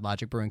going at Odd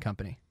Logic Brewing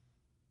Company.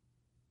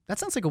 That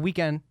sounds like a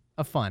weekend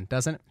of fun,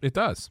 doesn't it? It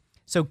does.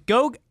 So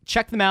go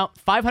check them out,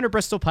 500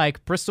 Bristol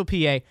Pike, Bristol,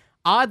 PA,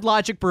 Odd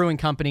Logic Brewing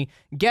Company.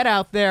 Get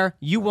out there.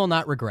 You will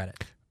not regret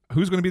it.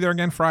 Who's going to be there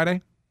again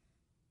Friday?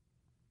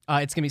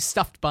 It's going to be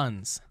Stuffed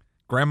Buns.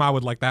 Grandma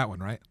would like that one,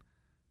 right?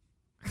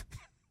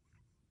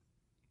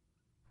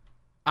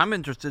 I'm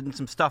interested in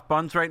some stuffed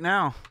buns right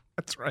now.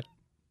 That's right.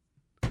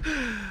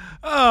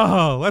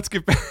 Oh, let's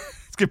get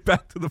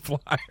back to the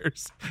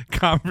Flyers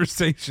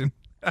conversation.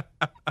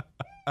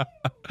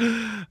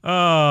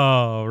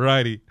 Oh,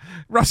 righty.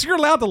 Russ, you're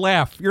allowed to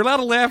laugh. You're allowed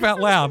to laugh out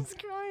loud.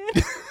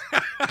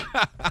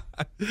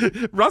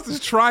 Russ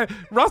is trying.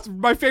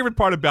 My favorite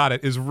part about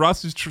it is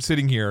Russ is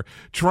sitting here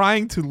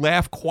trying to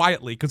laugh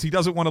quietly because he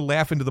doesn't want to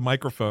laugh into the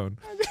microphone.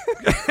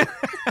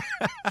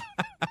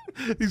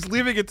 He's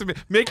leaving it to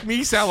make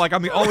me sound like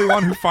I'm the only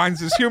one who finds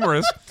this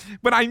humorous,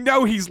 but I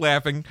know he's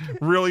laughing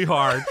really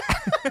hard.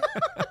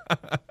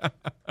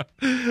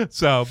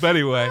 So, but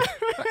anyway,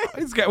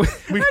 let's get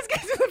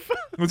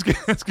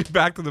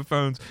back to the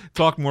phones.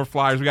 Talk more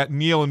Flyers. We got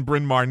Neil and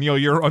Bryn Mawr. Neil,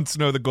 you're on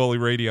Snow the Goalie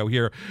Radio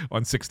here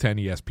on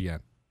 610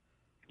 ESPN.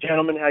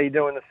 Gentlemen, how you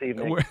doing this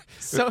evening?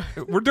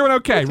 We're doing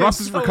okay. Russ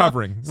is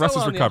recovering. Russ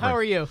is recovering. How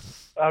are you?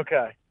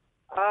 Okay.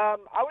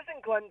 I was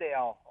in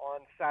Glendale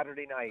on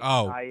Saturday night.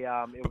 Oh.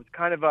 It was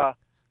kind of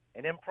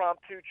an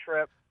impromptu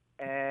trip,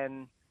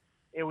 and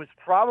it was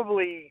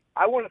probably,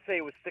 I want to say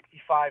it was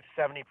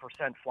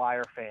 65-70%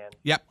 Flyer fans.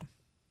 Yep.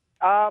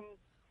 I'm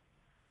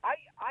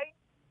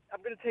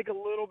going to take a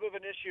little bit of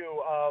an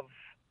issue of,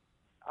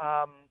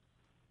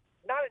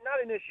 not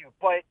an issue,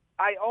 but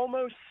I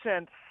almost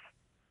sense,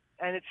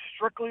 and it's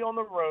strictly on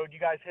the road, you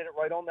guys hit it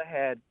right on the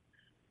head,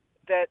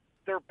 that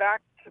they're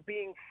back to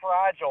being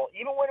fragile.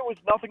 Even when it was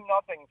 0-0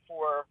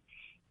 for,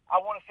 I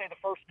want to say, the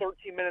first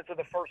 13 minutes of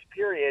the first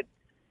period,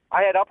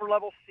 I had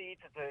upper-level seats.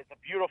 It's a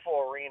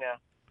beautiful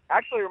arena.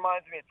 Actually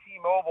reminds me of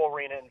T-Mobile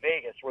Arena in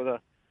Vegas where the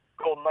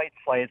Golden Knights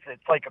play.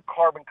 It's like a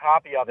carbon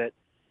copy of it.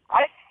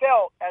 I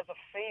felt, as a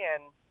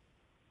fan,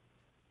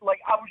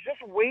 like I was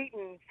just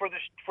waiting for the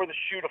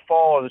shoe to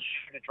fall or the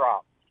shoe to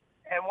drop.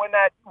 And when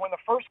the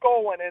first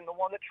goal went in, the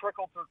one that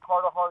trickled through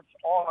Carter Hart's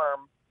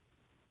arm,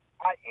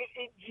 I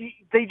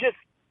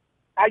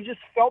just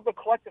felt the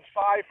collective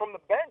sigh from the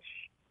bench,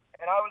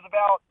 and I was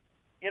about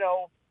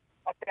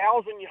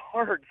 1,000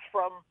 yards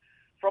from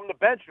the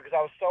bench because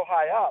I was so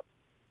high up.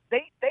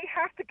 They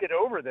have to get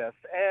over this,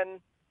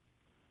 and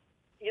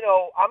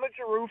I'm a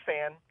Giroux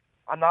fan.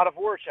 I'm not a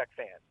Voracek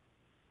fan,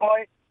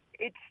 but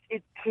it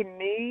to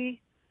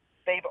me,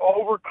 they've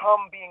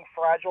overcome being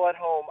fragile at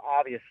home.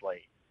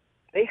 Obviously,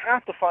 they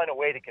have to find a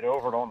way to get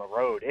over it on the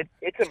road.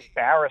 It's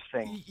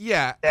embarrassing.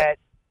 Yeah. That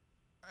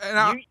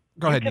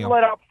go ahead, you can Neil.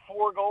 let up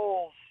 4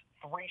 goals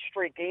 3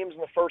 straight games in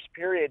the first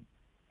period.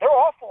 They're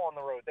awful on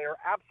the road. They are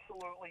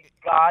absolutely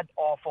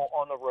god-awful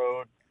on the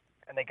road.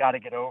 and they got to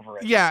get over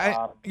it.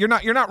 Yeah, you're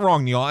not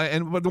wrong, Neil.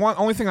 But the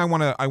only thing I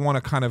want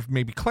to kind of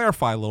maybe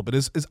clarify a little bit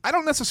is I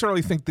don't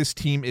necessarily think this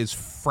team is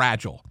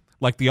fragile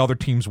like the other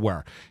teams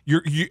were.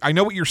 I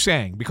know what you're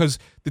saying, because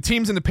the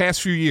teams in the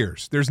past few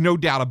years, there's no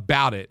doubt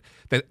about it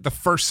that the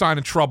first sign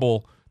of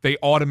trouble, they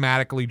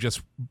automatically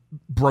just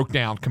broke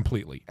down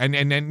completely. And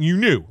then you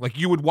knew, like,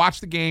 you would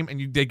watch the game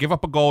and they give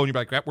up a goal and you'd be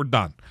like, we're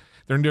done.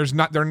 They're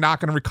not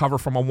going to recover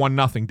from a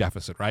 1-0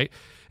 deficit, right?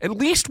 At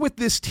least with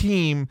this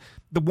team,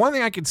 the one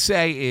thing I could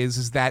say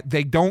is that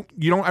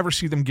you don't ever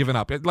see them giving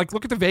up. Like,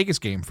 look at the Vegas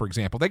game, for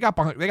example. They got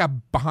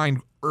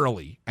behind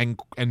early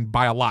and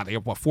by a lot. They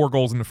have 4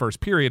 goals in the first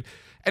period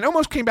and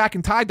almost came back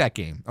and tied that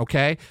game.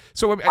 Okay,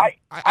 so I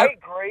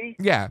agree.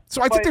 Yeah,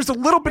 so I think there's a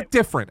little bit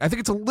different. I think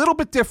it's a little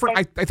bit different.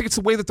 I think it's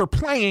the way that they're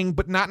playing,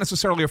 but not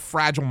necessarily a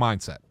fragile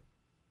mindset.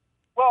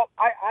 Well,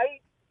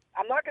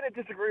 I'm not going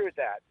to disagree with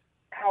that.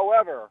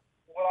 However,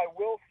 what I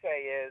will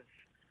say is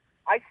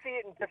I see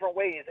it in different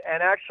ways.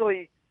 And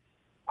actually,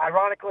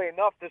 ironically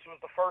enough, this was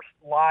the first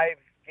live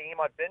game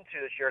I've been to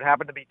this year. It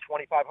happened to be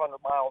 2,500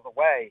 miles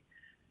away.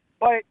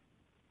 But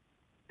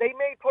they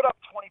may put up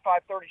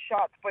 25, 30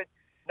 shots, but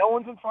no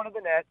one's in front of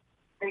the net.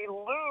 They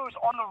lose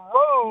on the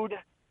road.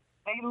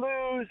 They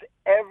lose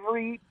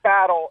every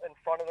battle in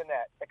front of the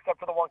net,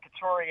 except for the one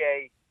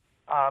Couturier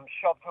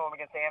shoved to him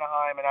against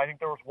Anaheim. And I think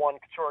there was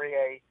one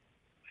Couturier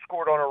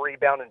scored on a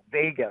rebound in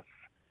Vegas.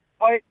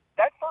 But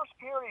that first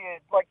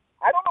period, like,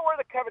 I don't know where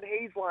the Kevin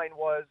Hayes line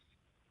was.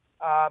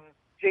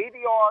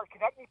 JVR,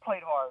 Konechny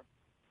played hard,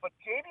 but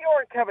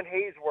JVR and Kevin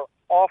Hayes were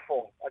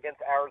awful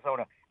against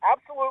Arizona.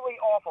 Absolutely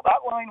awful.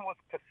 That line was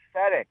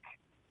pathetic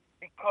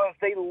because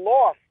they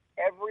lost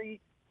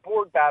every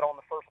board battle in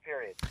the first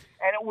period.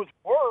 And it was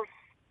worse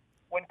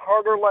when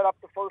Carter let up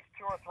the first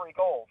 2 or 3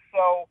 goals.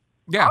 So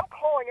I'm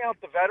calling out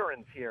the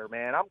veterans here,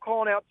 man. I'm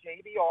calling out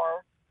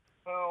JVR,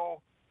 who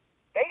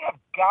they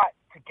have got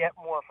to get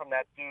more from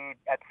that dude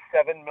at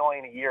 $7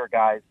 million a year,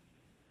 guys.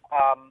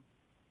 I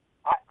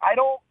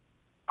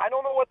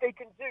don't know what they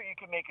can do. You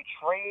can make a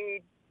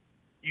trade.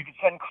 You can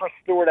send Chris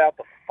Stewart out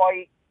to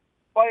fight,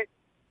 but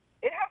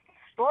it has to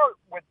start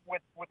with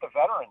the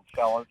veterans,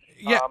 fellas.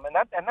 Yeah. And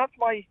that's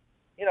my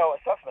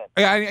assessment.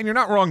 Yeah, and you're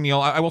not wrong, Neil.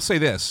 I will say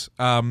this.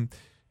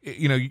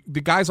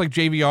 The guys like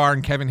JVR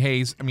and Kevin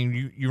Hayes, I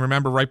mean, you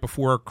remember right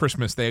before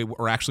Christmas, they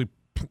were actually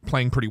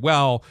playing pretty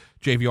well.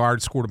 JVR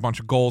had scored a bunch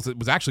of goals. It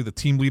was actually the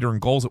team leader in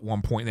goals at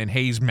one point, and then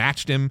Hayes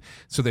matched him.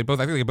 So I think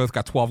they both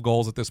got 12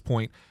 goals at this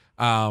point.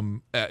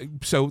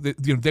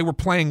 They were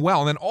playing well,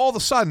 and then all of a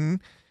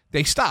sudden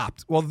they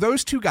stopped. Well,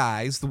 those two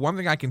guys, the one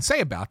thing I can say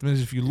about them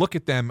is if you look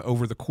at them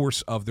over the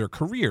course of their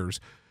careers,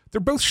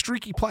 they're both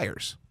streaky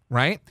players,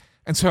 right?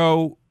 And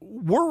so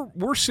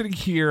we're sitting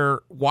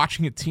here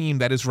watching a team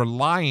that is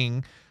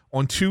relying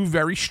on 2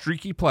 very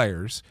streaky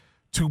players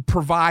to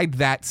provide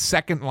that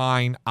second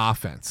line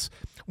offense,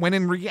 when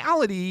in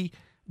reality,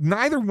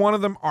 neither one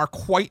of them are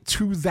quite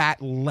to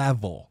that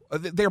level.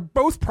 They're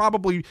both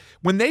probably,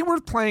 when they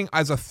were playing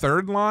as a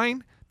third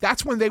line,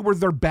 that's when they were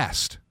their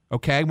best.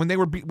 Okay, when they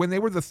were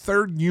the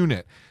third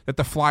unit that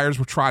the Flyers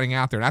were trotting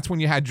out there, that's when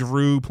you had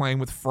Giroux playing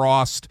with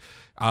Frost.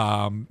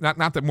 Not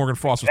that Morgan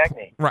Frost was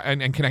right,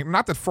 and Konechny,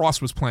 not that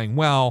Frost was playing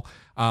well,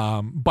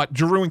 but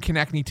Giroux and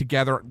Konechny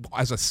together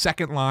as a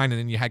second line, and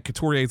then you had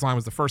Couturier's line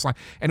was the first line,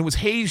 and it was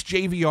Hayes,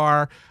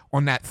 JVR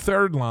on that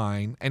third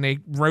line, and they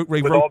wrote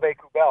well.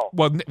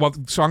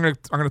 So I'm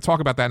gonna talk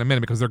about that in a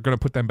minute because they're gonna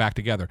put them back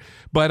together.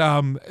 But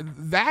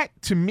that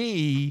to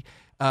me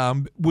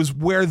was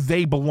where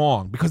they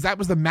belong, because that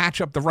was the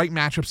matchup, the right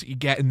matchups that you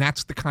get, and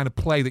that's the kind of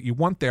play that you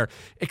want there.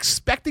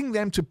 Expecting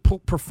them to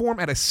perform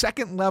at a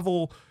second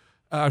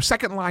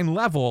line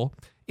level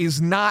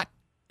is not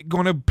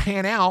going to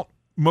pan out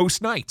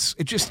most nights.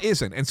 It just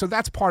isn't, and so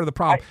that's part of the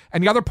problem.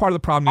 And the other part of the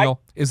problem, Neil,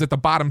 is that the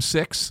bottom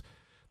six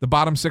of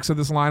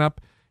this lineup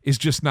is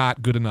just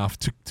not good enough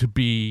to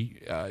be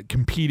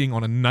competing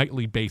on a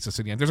nightly basis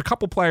in the end. There's a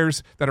couple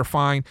players that are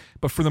fine,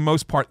 but for the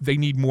most part, they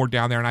need more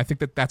down there, and I think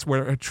that's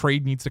where a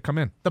trade needs to come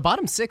in. The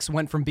bottom 6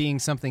 went from being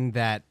something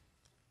that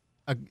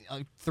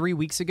 3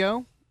 weeks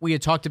ago we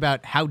had talked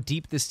about how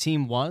deep this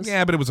team was.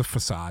 Yeah, but it was a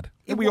facade.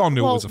 We all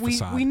knew it was a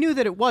facade. We knew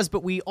that it was,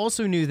 but we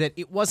also knew that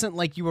it wasn't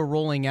like you were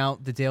rolling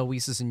out the Dale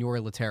Weises and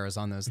Yori Lateras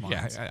on those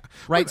lines. Yeah.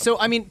 Right? So,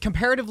 I mean,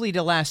 comparatively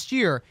to last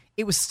year,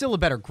 it was still a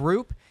better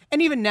group.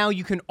 And even now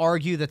you can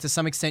argue that to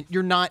some extent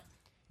you're not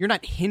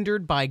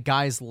hindered by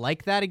guys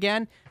like that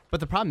again. But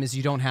the problem is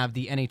you don't have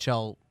the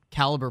NHL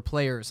caliber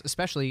players,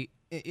 especially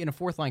in a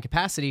fourth line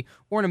capacity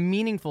or in a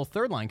meaningful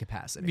third line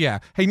capacity. Yeah.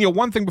 Hey, Neil,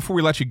 one thing before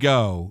we let you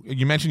go,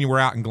 you mentioned you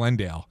were out in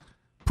Glendale.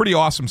 Pretty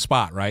awesome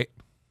spot, right?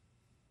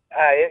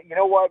 You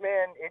know what,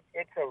 man?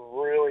 It's a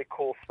really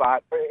cool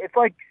spot. It's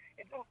like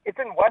it's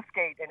in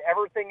Westgate, and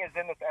everything is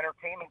in this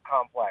entertainment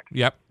complex.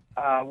 Yep.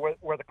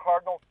 Where the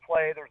Cardinals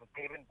play, there's a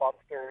Dave &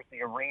 Buster's,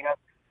 the arena.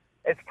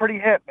 It's pretty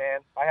hip,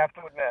 man. I have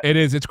to admit. It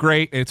is. It's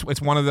great. It's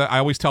one of the. I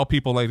always tell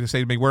people, like, they say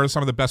to me, "Where are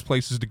some of the best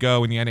places to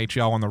go in the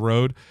NHL on the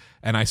road?"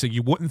 And I say,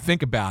 you wouldn't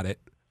think about it,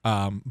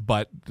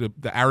 but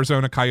the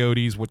Arizona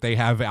Coyotes, what they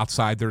have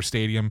outside their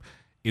stadium,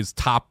 is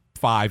top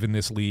 5 in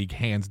this league,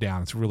 hands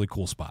down. It's a really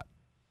cool spot.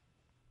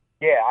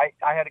 Yeah,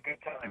 I had a good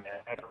time, man.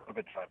 I had a real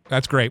good time.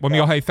 That's great. Well,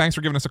 Neil, hey, thanks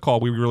for giving us a call.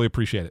 We really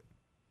appreciate it.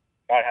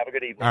 All right, have a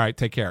good evening. All right,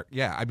 take care.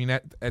 Yeah, I mean,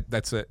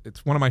 that's it.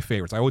 It's one of my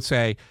favorites. I would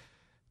say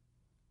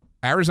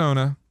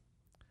Arizona,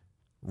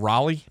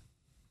 Raleigh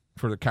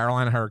for the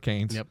Carolina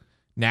Hurricanes. Yep.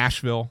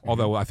 Nashville,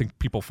 although I think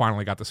people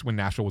finally got this when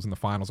Nashville was in the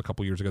finals a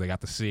couple years ago, they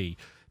got to see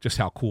just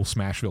how cool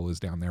Smashville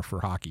is down there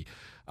for hockey.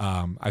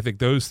 I think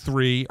those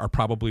 3 are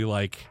probably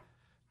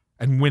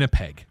and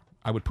Winnipeg.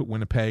 I would put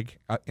Winnipeg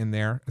in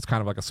there. It's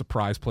kind of like a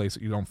surprise place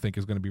that you don't think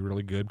is going to be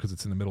really good because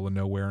it's in the middle of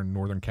nowhere in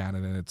northern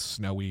Canada and it's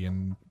snowy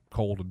and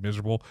cold and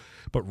miserable,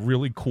 but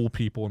really cool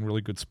people and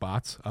really good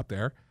spots up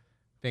there.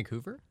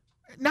 Vancouver?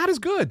 Not as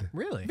good.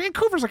 Really?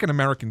 Vancouver's like an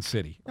American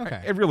city.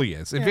 Okay. It really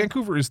is. Yeah.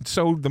 Vancouver is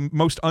the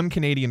most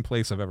un-Canadian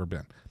place I've ever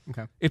been.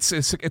 Okay. It's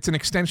an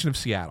extension of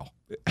Seattle.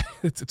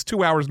 It's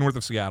 2 hours north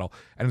of Seattle,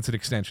 and it's an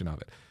extension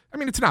of it. I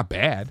mean, it's not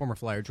bad. Former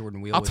Flyer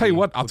Jordan Wheel. I'll tell you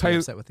what. I'll tell you.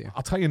 Upset with you.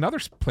 I'll tell you another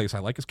place I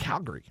like is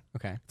Calgary.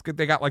 Okay. It's good.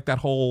 They got like that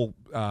whole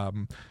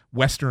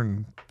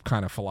Western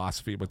kind of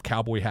philosophy with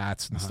cowboy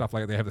hats and stuff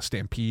like that. They have the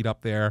Stampede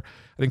up there.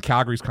 I think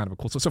Calgary's kind of a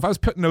cool. So if I was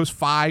putting those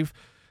 5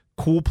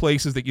 cool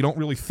places that you don't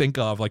really think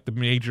of, like the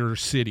major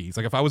cities,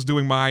 like if I was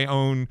doing my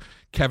own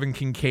Kevin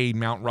Kincaid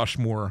Mount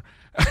Rushmore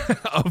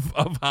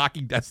of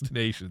hockey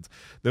destinations,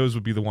 those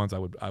would be the ones I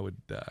would. Well,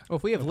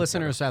 if we have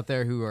listeners out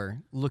there who are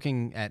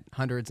looking at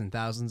hundreds and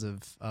thousands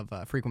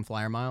of frequent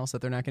flyer miles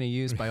that they're not going to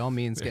use, by all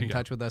means, get in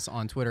touch with us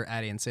on Twitter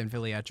at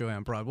 @AnSanPhilly at Joey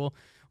on Broad. We'll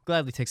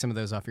gladly take some of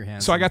those off your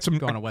hands. So I got some.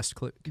 Go on a West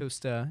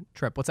Coast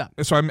trip. What's up?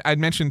 So I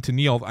mentioned to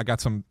Neil, I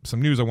got some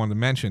news I wanted to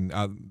mention.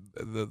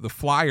 The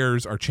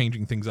Flyers are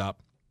changing things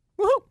up.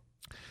 Woohoo!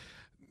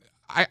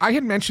 I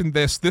had mentioned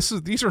this.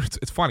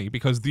 It's funny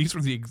because these are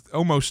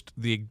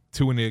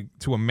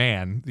to a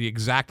man the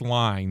exact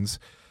lines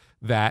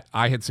that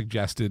I had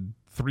suggested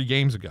 3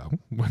 games ago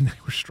when they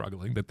were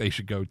struggling that they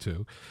should go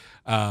to,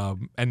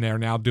 and they're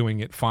now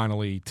doing it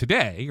finally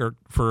today or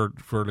for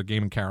the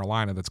game in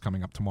Carolina that's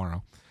coming up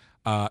tomorrow.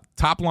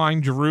 Top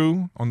line,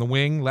 Giroux on the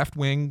wing, left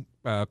wing,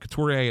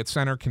 Couturier at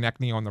center,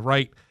 Konechny on the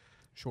right.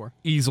 Sure.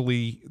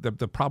 Easily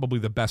the probably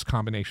the best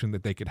combination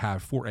that they could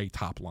have for a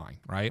top line,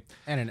 right?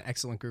 And an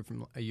excellent group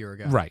from a year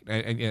ago. Right.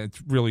 And it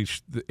really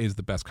is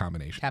the best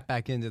combination. Tap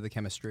back into the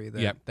chemistry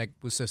that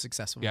was so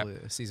successful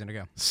a season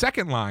ago.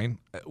 Second line,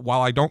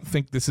 while I don't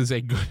think this is a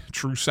good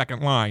true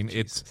second line,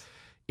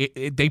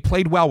 they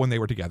played well when they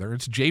were together.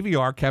 It's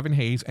JVR, Kevin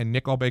Hayes, and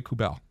Nick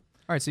Aube-Kubel. All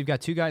right, so you've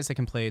got 2 guys that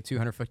can play a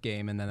 200-foot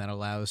game, and then that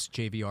allows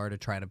JVR to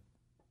try to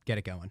get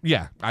it going.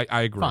 Yeah,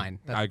 I agree. Fine.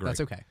 I agree.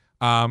 That's okay.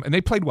 And they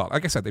played well.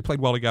 Like I said, they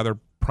played well together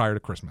prior to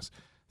Christmas.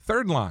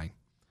 Third line,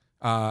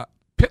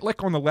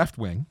 Pitlick on the left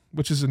wing,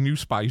 which is a new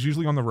spot. He's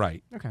usually on the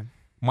right. Okay.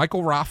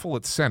 Michael Raffl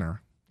at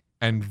center,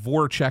 and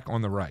Voracek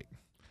on the right.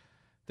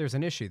 There's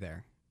an issue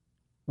there.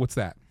 What's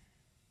that?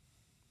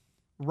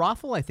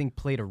 Raffl, I think,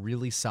 played a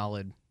really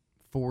solid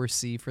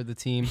 4C for the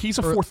team. He's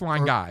a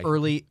fourth-line guy.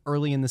 Early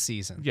in the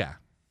season. Yeah.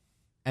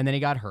 And then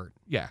he got hurt.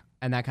 Yeah.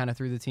 And that kind of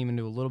threw the team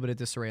into a little bit of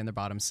disarray in their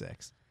bottom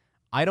 6.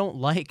 I don't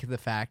like the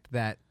fact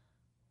that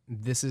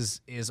this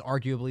is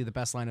arguably the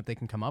best lineup they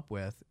can come up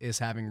with is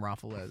having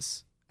Raffl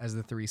as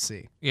the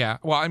 3C. Yeah,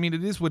 well, I mean,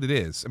 it is what it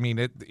is. I mean,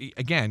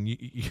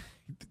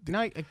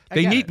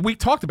 we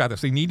talked about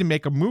this. They need to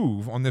make a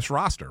move on this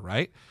roster,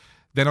 right?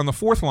 Then on the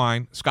fourth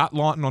line, Scott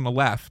Lawton on the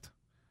left,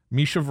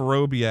 Misha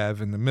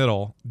Vorobiev in the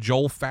middle,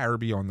 Joel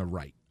Farabee on the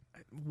right.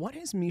 What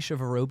has Misha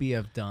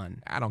Vorobiev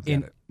done? I don't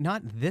get it.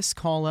 Not this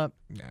call-up,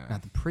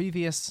 not the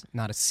previous,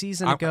 not a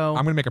season ago.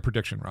 I'm going to make a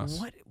prediction,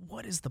 Russ.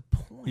 What is the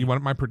point? You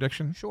want my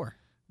prediction? Sure.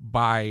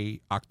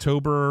 By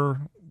October,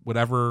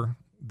 whatever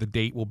the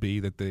date will be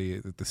that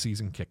the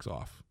season kicks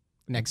off.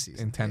 Next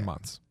season. In 10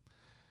 months.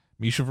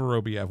 Misha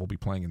Vorobiev will be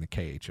playing in the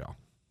KHL.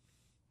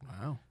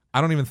 Wow.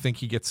 I don't even think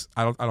he gets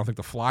I don't think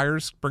the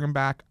Flyers bring him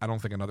back. I don't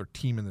think another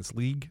team in this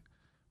league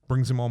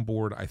brings him on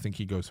board. I think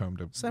he goes home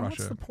to Russia.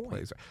 What's the point?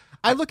 Plays.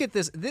 I look at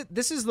this.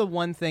 This is the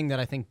one thing that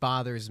I think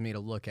bothers me to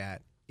look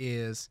at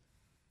is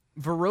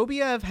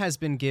Vorobiev has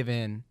been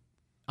given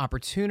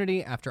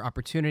opportunity after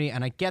opportunity,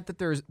 and I get that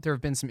there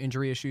have been some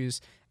injury issues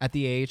at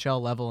the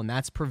AHL level, and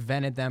that's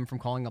prevented them from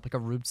calling up like a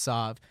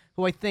Rubtsov,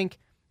 who I think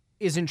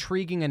is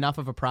intriguing enough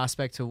of a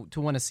prospect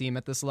to want to see him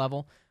at this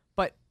level.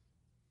 But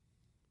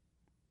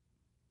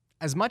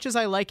as much as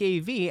I like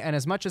AV, and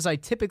as much as I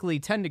typically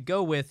tend to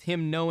go with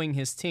him knowing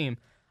his team,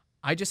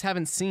 I just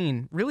haven't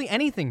seen really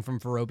anything from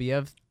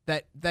Vorobiev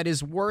that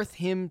is worth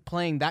him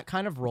playing that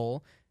kind of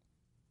role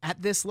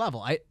at this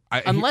level.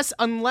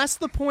 Unless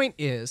the point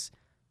is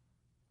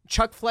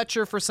Chuck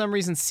Fletcher, for some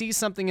reason, sees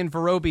something in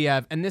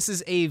Vorobiev, and this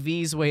is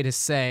AV's way to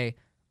say,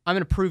 I'm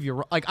going to prove you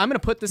wrong. Like, I'm going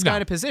to put this guy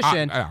in a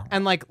position,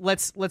 and like,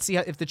 let's see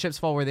if the chips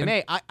fall where they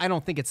may. I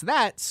don't think it's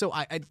that, so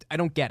I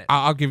don't get it.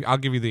 I'll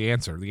give you the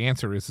answer. The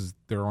answer is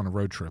they're on a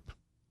road trip.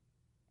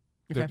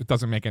 Okay. It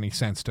doesn't make any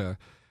sense to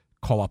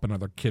call up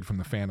another kid from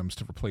the Phantoms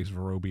to replace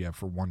Vorobiev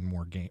for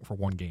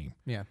one game.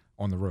 Yeah.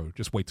 On the road.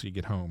 Just wait till you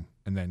get home,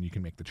 and then you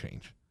can make the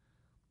change.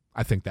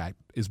 I think that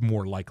is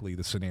more likely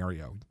the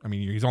scenario. I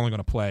mean, he's only going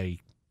to play,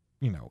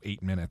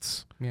 8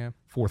 minutes. Yeah.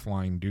 Fourth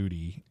line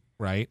duty,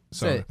 right?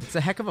 So it's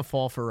a heck of a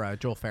fall for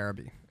Joel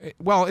Farabee.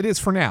 Well, it is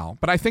for now,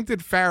 but I think that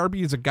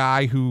Farabee is a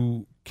guy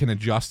who can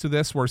adjust to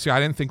this. Where I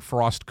didn't think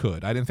Frost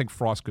could. I didn't think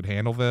Frost could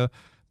handle the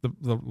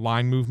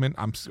line movement.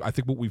 I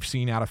think what we've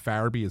seen out of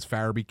Farabee is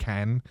Farabee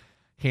can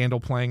handle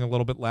playing a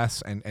little bit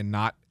less and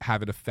not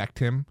have it affect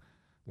him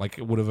like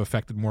it would have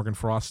affected Morgan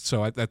Frost.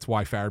 So that's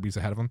why Farabee's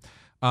ahead of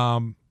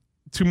him.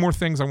 Two more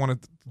things I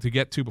wanted to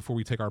get to before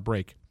we take our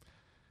break.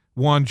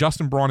 One,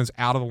 Justin Braun is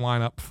out of the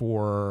lineup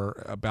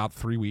for about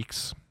 3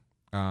 weeks.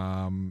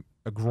 A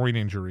groin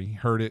injury.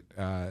 Hurt it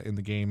in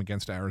the game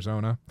against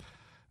Arizona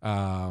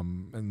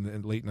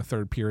and late in the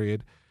third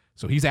period.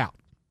 So he's out,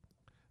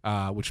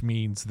 which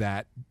means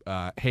that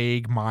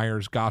Haig,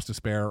 Myers,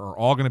 Gostisbehere are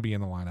all going to be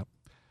in the lineup.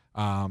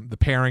 The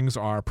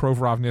pairings are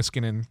Provorov,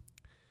 Niskanen,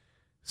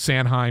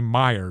 Sanheim,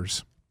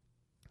 Myers,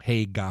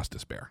 Haig,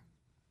 Gostisbehere.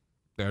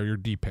 They're your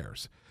D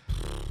pairs.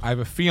 I have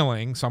a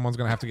feeling someone's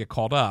going to have to get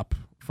called up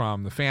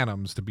from the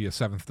Phantoms to be a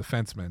seventh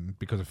defenseman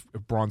because if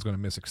Braun's going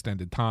to miss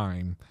extended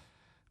time,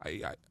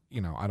 I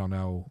don't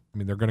know. I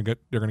mean, they're going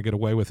to get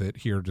away with it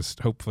here. Just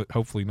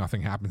hopefully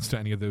nothing happens to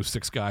any of those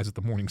 6 guys at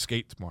the morning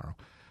skate tomorrow.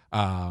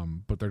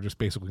 But they're just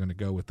basically going to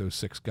go with those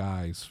 6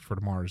 guys for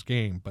tomorrow's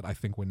game. But I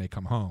think when they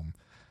come home,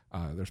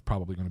 there's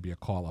probably going to be a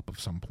call up of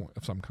some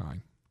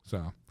kind.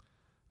 So,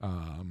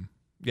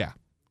 yeah.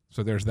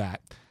 So there's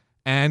that.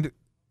 And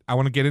I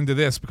want to get into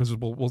this because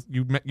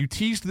you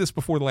teased this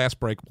before the last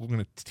break. We're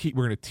going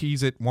to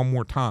tease it one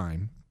more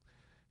time.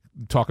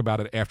 Talk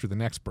about it after the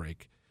next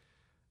break.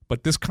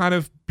 But this kind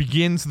of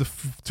begins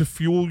to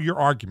fuel your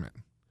argument.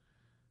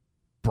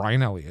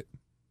 Brian Elliott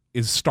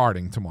is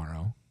starting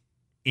tomorrow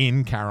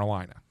in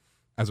Carolina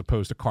as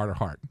opposed to Carter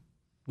Hart,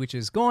 which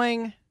is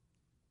going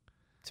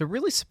to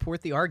really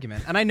support the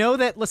argument. And I know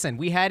that, listen,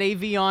 we had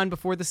AV on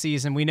before the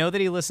season. We know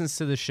that he listens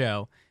to the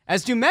show,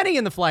 as do many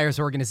in the Flyers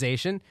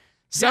organization.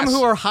 Some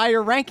who are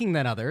higher ranking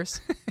than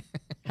others.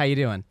 How you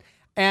doing?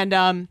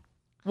 And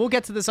we'll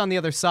get to this on the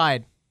other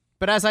side.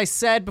 But as I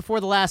said before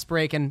the last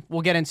break, and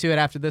we'll get into it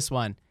after this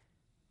one,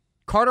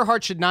 Carter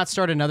Hart should not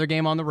start another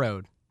game on the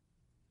road.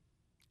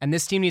 And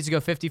this team needs to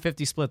go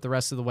 50-50 split the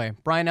rest of the way.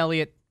 Brian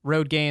Elliott,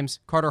 road games.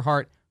 Carter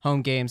Hart,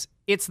 home games.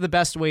 It's the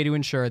best way to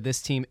ensure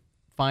this team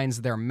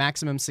finds their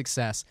maximum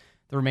success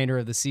the remainder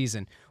of the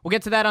season. We'll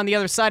get to that on the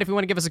other side. If you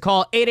want to give us a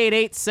call,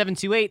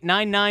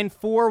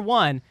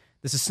 888-728-9941.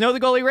 This is Snow the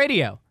Goalie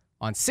Radio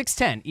on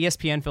 610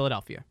 ESPN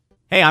Philadelphia.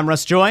 Hey, I'm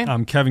Russ Joy.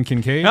 I'm Kevin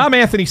Kincaid. I'm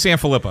Anthony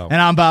Sanfilippo.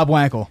 And I'm Bob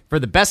Wankel. For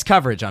the best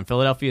coverage on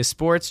Philadelphia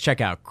sports,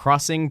 check out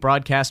Crossing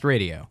Broadcast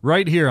Radio.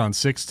 Right here on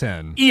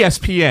 610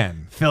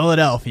 ESPN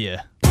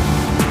Philadelphia.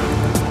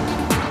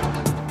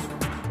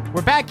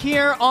 We're back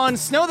here on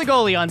Snow the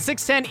Goalie on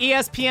 610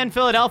 ESPN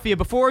Philadelphia.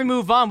 Before we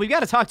move on, we've got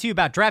to talk to you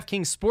about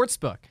DraftKings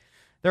Sportsbook.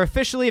 They're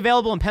officially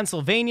available in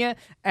Pennsylvania.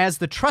 As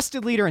the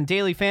trusted leader in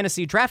daily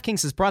fantasy,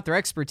 DraftKings has brought their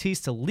expertise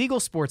to legal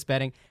sports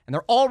betting, and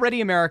they're already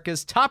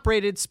America's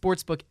top-rated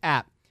sportsbook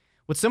app.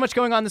 With so much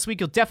going on this week,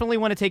 you'll definitely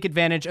want to take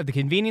advantage of the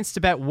convenience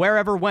to bet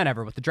wherever,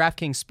 whenever with the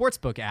DraftKings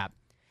Sportsbook app.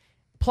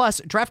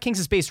 Plus, DraftKings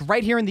is based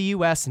right here in the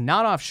U.S.,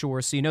 not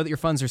offshore, so you know that your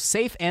funds are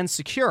safe and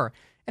secure.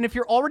 And if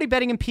you're already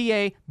betting in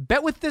PA,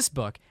 bet with this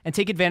book and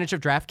take advantage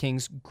of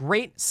DraftKings'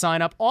 great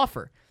sign-up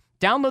offer.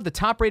 Download the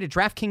top-rated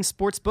DraftKings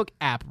Sportsbook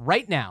app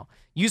right now.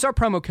 Use our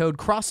promo code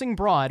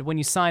CrossingBroad when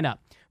you sign up.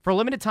 For a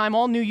limited time,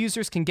 all new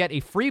users can get a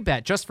free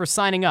bet just for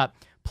signing up.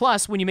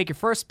 Plus, when you make your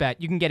first bet,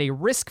 you can get a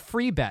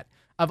risk-free bet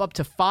of up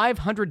to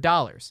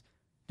 $500.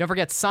 Don't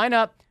forget, sign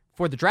up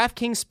for the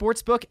DraftKings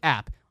Sportsbook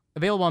app,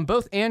 available on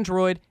both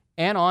Android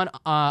and on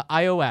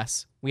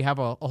iOS. We have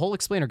a whole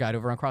explainer guide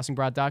over on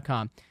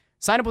CrossingBroad.com.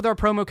 Sign up with our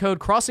promo code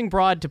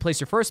CrossingBroad to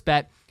place your first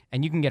bet,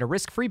 and you can get a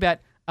risk-free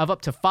bet of up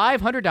to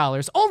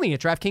 $500 only at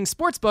DraftKings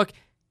Sportsbook.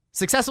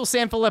 Successful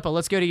Sanfilippo,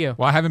 let's go to you.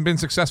 Well, I haven't been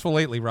successful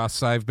lately,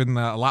 Russ. I've been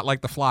a lot like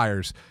the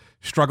Flyers,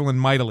 struggling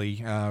mightily.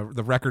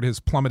 The record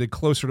has plummeted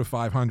closer to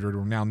 500.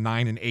 We're now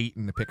 9-8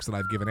 in the picks that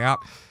I've given out.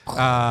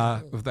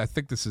 I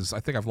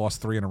think I've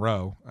lost 3 in a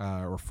row,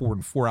 or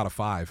 4 out of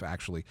 5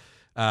 actually.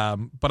 But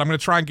I'm going to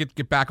try and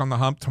get back on the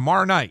hump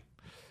tomorrow night.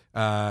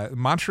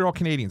 Montreal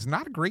Canadiens,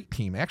 not a great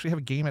team. They actually have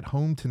a game at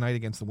home tonight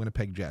against the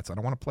Winnipeg Jets. I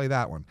don't want to play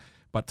that one.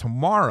 But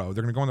tomorrow,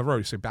 they're going to go on the road.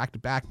 You say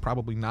back-to-back,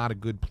 probably not a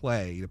good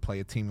play to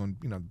play a team on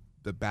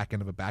the back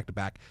end of a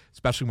back-to-back,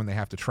 especially when they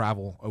have to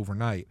travel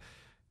overnight.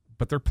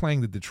 But they're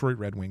playing the Detroit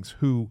Red Wings,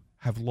 who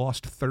have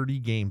lost 30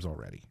 games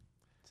already.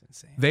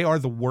 That's insane. They are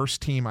the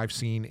worst team I've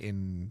seen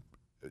in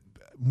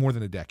more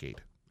than a decade.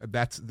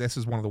 This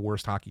is one of the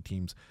worst hockey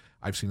teams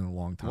I've seen in a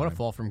long time. What a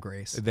fall from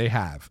grace. They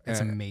have. It's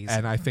amazing.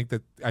 And I think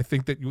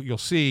that you'll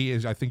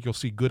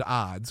see good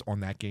odds on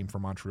that game for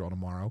Montreal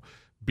tomorrow,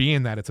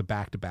 being that it's a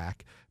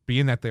back-to-back,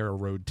 being that they're a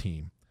road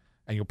team,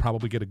 and you'll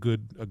probably get a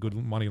good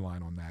money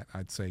line on that.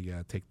 I'd say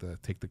take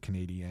the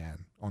Canadiens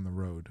on the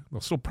road.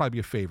 They'll still probably be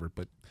a favorite,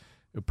 but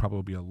it'll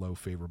probably be a low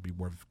favorite, be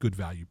more of a good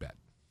value bet.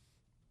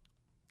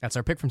 That's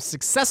our pick from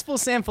successful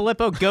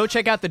Sanfilippo. Go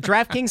check out the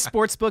DraftKings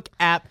Sportsbook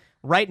app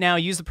right now.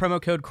 Use the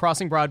promo code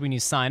CrossingBroad when you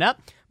sign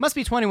up. Must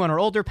be 21 or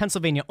older.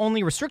 Pennsylvania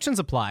only. Restrictions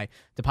apply.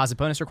 Deposit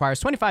bonus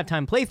requires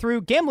 25-time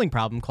playthrough. Gambling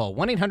problem? Call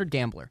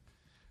 1-800-GAMBLER.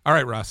 All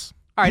right, Russ.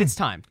 All right, it's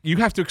time. You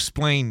have to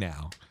explain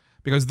now,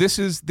 because this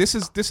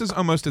is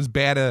almost as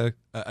bad a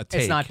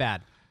take. It's not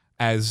bad.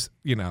 As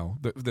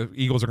the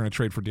Eagles are going to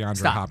trade for DeAndre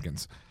Stop.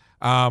 Hopkins.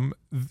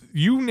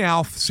 You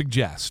now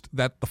suggest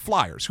that the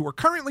Flyers, who are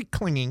currently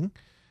clinging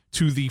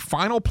to the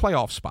final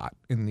playoff spot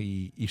in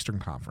the Eastern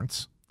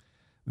Conference,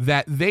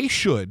 that they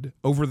should,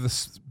 over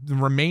the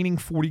remaining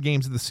 40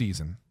 games of the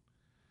season,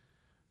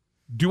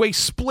 do a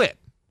split.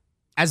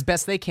 As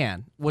best they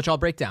can, which I'll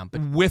break down.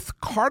 But with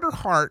Carter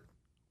Hart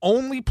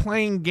only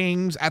playing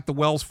games at the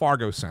Wells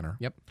Fargo Center.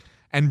 Yep.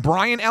 And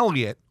Brian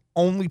Elliott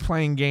only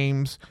playing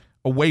games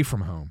away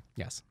from home.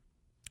 Yes.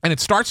 And it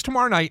starts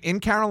tomorrow night in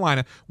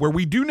Carolina, where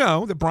we do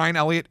know that Brian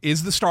Elliott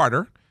is the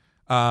starter,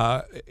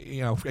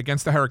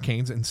 against the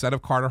Hurricanes instead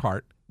of Carter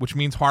Hart, which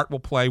means Hart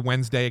will play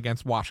Wednesday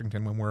against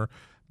Washington when we're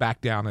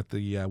back down at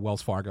the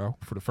Wells Fargo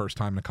for the first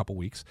time in a couple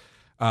weeks.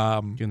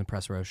 Doing the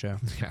press row show.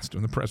 Yes,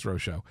 doing the press row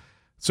show.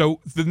 So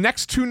the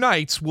next 2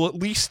 nights will at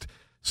least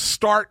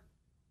start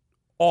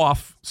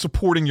off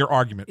supporting your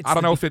argument. I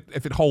don't know if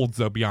it holds,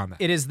 though, beyond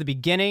that. It is the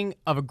beginning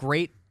of a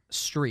great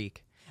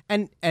streak.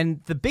 And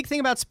the big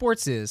thing about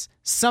sports is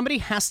somebody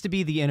has to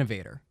be the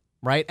innovator,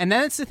 right? And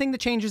that's the thing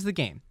that changes the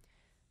game.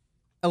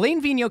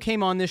 Elaine Vigneault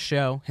came on this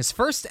show, his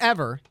first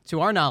ever,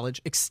 to our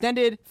knowledge,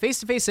 extended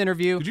face-to-face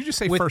interview. Did you just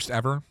say first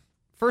ever?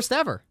 First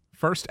ever.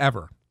 First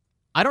ever.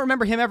 I don't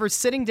remember him ever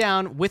sitting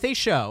down with a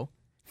show,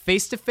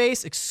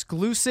 face-to-face,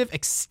 exclusive,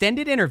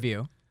 extended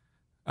interview.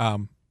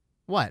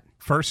 What?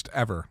 First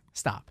ever.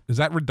 Stop. Is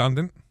that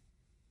redundant?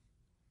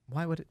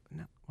 Why would it?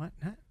 No, what?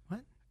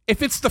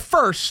 If it's the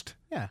first,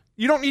 yeah,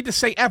 you don't need to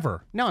say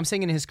ever. No, I'm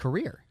saying in his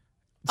career.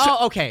 So,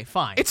 okay,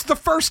 fine. It's the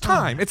first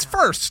time. It's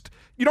first.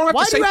 You don't have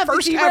to say Why do you have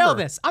first to derail ever.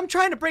 this? I'm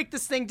trying to break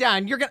this thing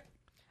down. You're gonna.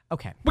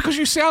 Okay. Because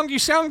you sound.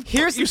 Here's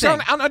the you thing.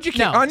 sound uneducated.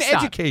 No,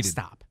 uneducated.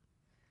 Stop.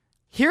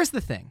 Here's the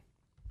thing.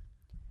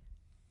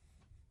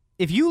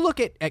 If you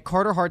look at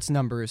Carter Hart's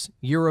numbers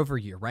year over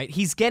year, right?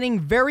 He's getting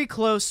very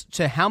close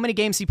to how many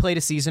games he played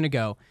a season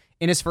ago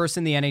in his first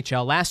in the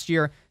NHL. Last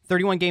year,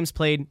 31 games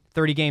played,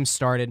 30 games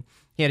started.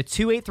 He had a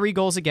 2.83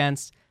 goals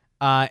against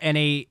and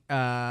a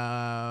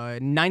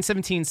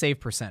 917 save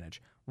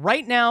percentage.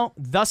 Right now,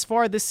 thus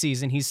far this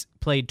season, he's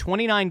played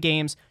 29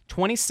 games,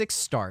 26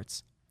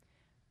 starts,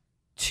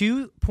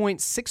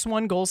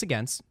 2.61 goals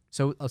against,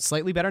 so a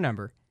slightly better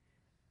number.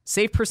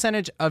 Save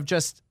percentage of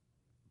just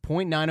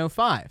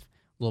 .905, a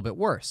little bit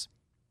worse.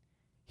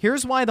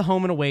 Here's why the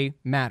home and away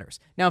matters.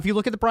 Now, if you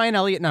look at the Brian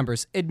Elliott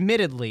numbers,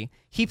 admittedly,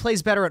 he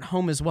plays better at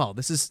home as well.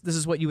 This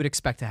is what you would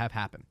expect to have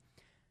happen.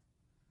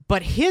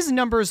 But his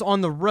numbers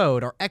on the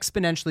road are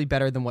exponentially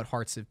better than what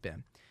Hart's have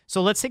been.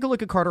 So let's take a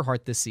look at Carter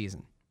Hart this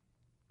season.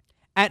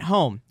 At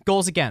home,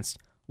 goals against,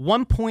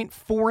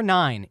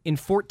 1.49 in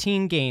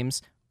 14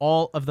 games,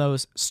 all of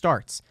those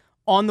starts.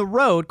 On the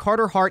road,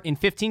 Carter Hart in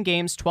 15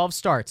 games, 12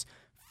 starts,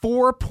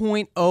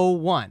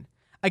 4.01.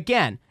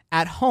 Again,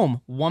 at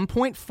home,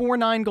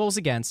 1.49 goals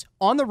against.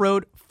 On the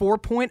road,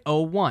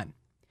 4.01.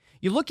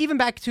 You look even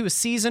back to a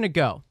season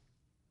ago.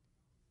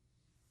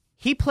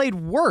 He played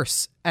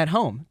worse at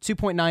home,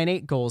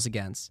 2.98 goals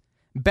against.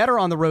 Better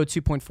on the road,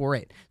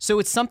 2.48. So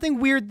it's something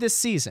weird this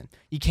season.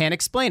 You can't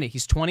explain it.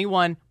 He's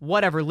 21,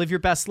 whatever, live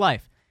your best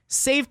life.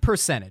 Save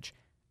percentage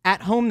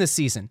at home this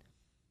season,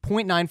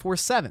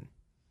 0.947.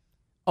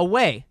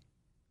 Away,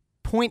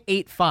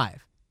 0.85.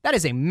 That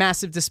is a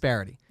massive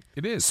disparity.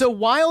 It is. So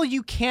while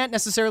you can't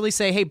necessarily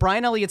say, hey,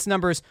 Brian Elliott's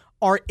numbers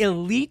are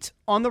elite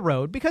on the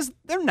road, because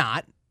they're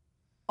not.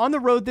 On the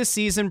road this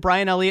season,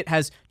 Brian Elliott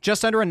has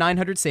just under a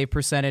 900 save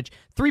percentage,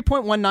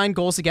 3.19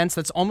 goals against.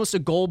 That's almost a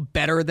goal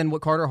better than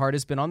what Carter Hart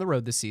has been on the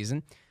road this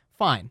season.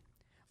 Fine.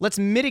 Let's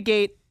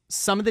mitigate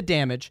some of the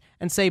damage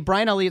and say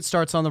Brian Elliott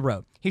starts on the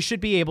road. He should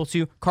be able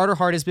to. Carter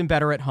Hart has been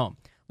better at home.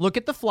 Look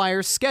at the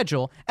Flyers'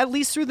 schedule, at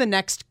least through the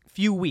next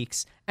few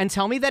weeks, and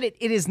tell me that it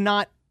is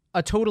not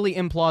a totally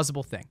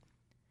implausible thing.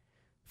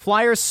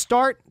 Flyers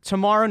start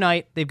tomorrow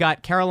night. They've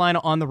got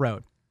Carolina on the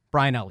road.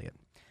 Brian Elliott.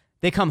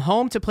 They come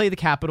home to play the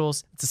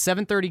Capitals. It's a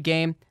 7:30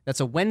 game. That's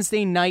a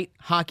Wednesday night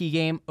hockey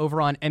game over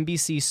on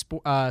NBC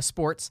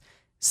Sports.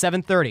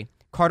 7:30.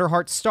 Carter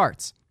Hart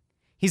starts.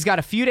 He's got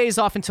a few days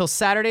off until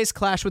Saturday's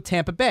clash with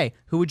Tampa Bay.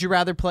 Who would you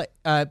rather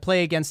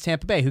play against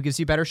Tampa Bay? Who gives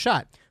you a better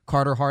shot?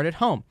 Carter Hart at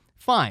home.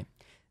 Fine.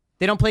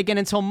 They don't play again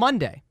until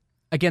Monday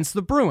against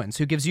the Bruins.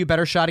 Who gives you a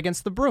better shot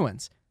against the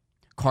Bruins?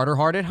 Carter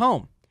Hart at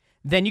home.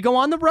 Then you go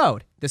on the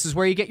road. This is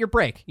where you get your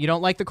break. You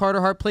don't like the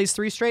Carter Hart plays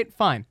 3 straight?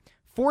 Fine.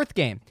 Fourth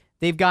game.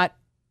 They've got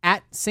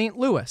at St.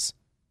 Louis.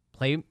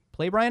 Play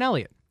Brian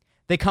Elliott.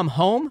 They come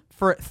home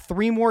for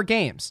 3 more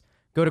games.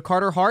 Go to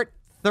Carter Hart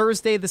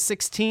Thursday the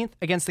 16th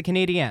against the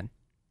Canadiens.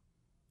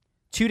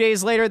 2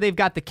 days later, they've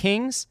got the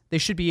Kings. They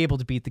should be able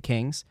to beat the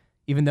Kings,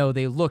 even though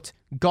they looked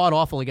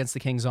god-awful against the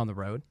Kings on the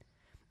road.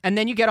 And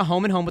then you get a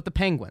home-and-home with the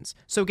Penguins.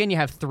 So again, you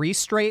have 3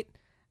 straight.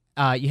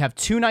 You have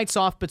 2 nights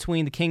off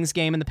between the Kings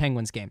game and the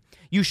Penguins game.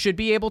 You should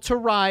be able to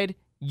ride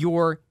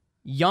your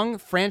young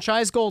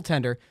franchise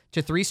goaltender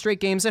to 3 straight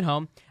games at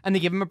home, and they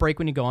give him a break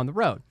when you go on the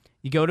road.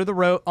 You go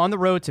to on the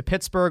road to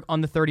Pittsburgh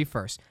on the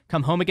 31st.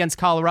 Come home against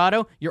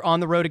Colorado, you're on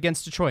the road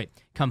against Detroit.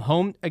 Come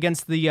home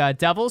against the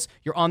Devils,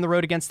 you're on the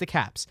road against the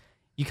Caps.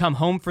 You come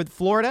home for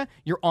Florida,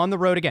 you're on the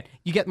road again.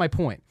 You get my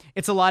point.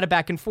 It's a lot of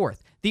back and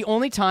forth. The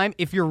only time,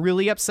 if you're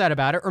really upset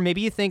about it, or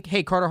maybe you think,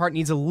 hey, Carter Hart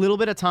needs a little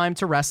bit of time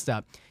to rest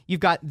up, you've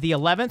got the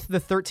 11th, the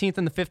 13th,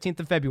 and the 15th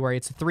of February.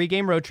 It's a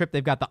 3-game road trip.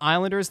 They've got the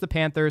Islanders, the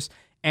Panthers,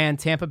 and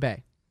Tampa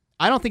Bay.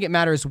 I don't think it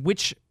matters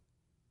which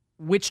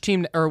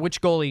team or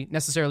which goalie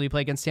necessarily you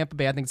play against Tampa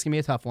Bay. I think it's going to be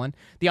a tough one.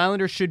 The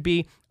Islanders should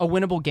be a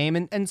winnable game,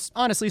 and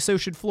honestly, so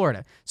should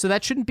Florida. So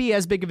that shouldn't be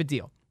as big of a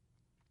deal.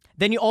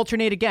 Then you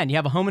alternate again. You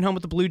have a home and home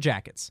with the Blue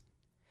Jackets.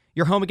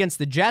 You're home against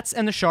the Jets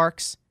and the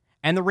Sharks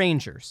and the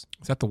Rangers.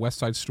 Is that the West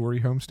Side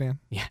Story homestand?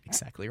 Yeah,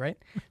 exactly right.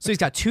 So he's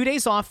got 2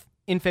 days off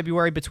in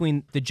February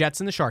between the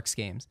Jets and the Sharks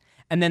games,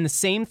 and then the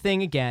same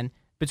thing again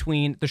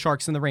between the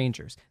Sharks and the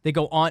Rangers. They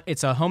go on.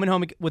 It's a home and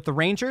home with the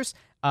Rangers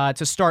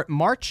to start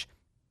March.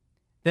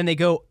 Then they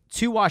go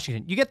to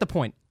Washington. You get the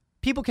point.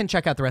 People can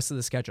check out the rest of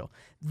the schedule.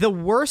 The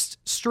worst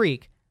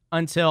streak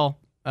until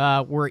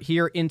we're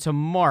here into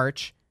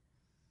March,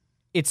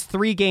 it's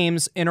 3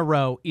 games in a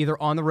row,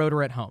 either on the road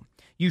or at home.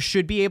 You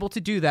should be able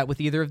to do that with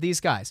either of these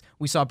guys.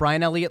 We saw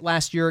Brian Elliott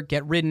last year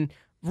get ridden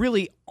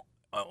really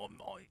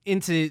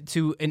into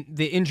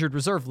the injured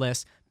reserve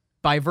list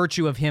by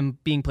virtue of him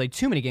being played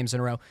too many games in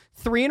a row.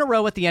 3 in a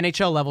row at the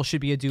NHL level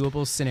should be a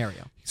doable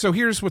scenario. So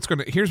here's what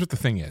the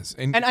thing is.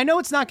 And I know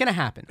it's not going to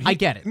happen. I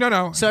get it.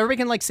 No. So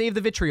everybody can save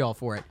the vitriol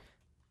for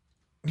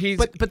it.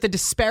 But the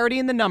disparity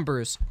in the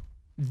numbers,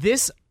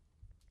 this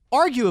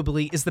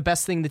arguably is the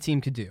best thing the team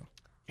could do.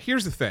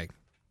 Here's the thing.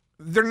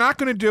 They're not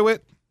going to do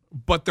it,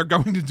 but they're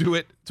going to do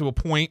it to a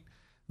point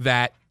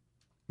that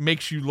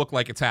makes you look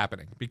like it's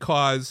happening.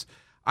 Because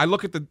I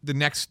look at the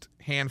next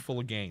handful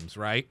of games,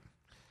 right?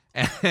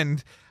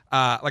 And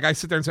I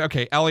sit there and say,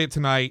 okay, Elliott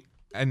tonight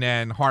and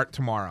then Hart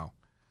tomorrow.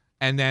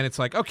 And then it's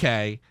like,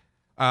 okay,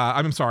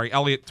 I'm sorry,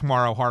 Elliott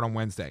tomorrow, Hart on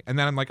Wednesday. And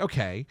then I'm like,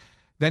 okay.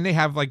 Then they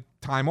have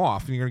time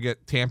off, and you're going to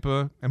get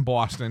Tampa and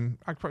Boston,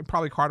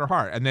 probably Carter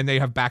Hart. And then they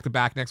have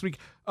back-to-back next week.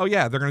 Oh,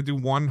 yeah, they're going to do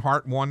 1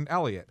 Hart, 1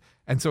 Elliott.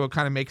 And so it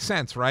kind of makes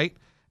sense, right?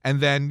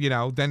 And then,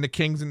 then the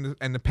Kings and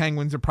the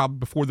Penguins are probably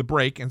before the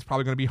break, and it's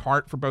probably going to be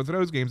Hart for both of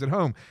those games at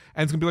home.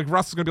 And it's going to be like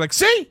Russ is going to be like,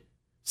 see?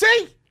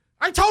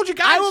 I told you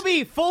guys. I will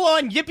be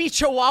full-on yippee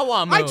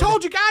chihuahua mode. I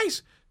told you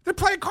guys. They're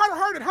playing Carter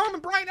Hart at home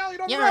and Brian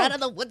Elliott on the road. You're out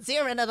of the woods,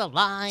 you're into the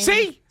line.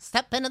 See?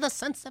 Step into the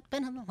sun, step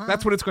into the line.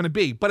 That's what it's going to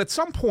be. But at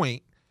some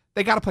point,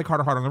 they got to play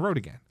Carter Hart on the road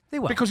again. They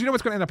will. Because you know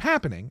what's going to end up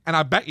happening, and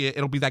I bet you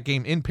it'll be that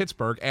game in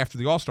Pittsburgh after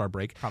the All-Star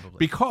break. Probably.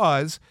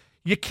 Because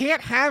you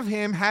can't have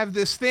him have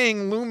this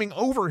thing looming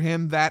over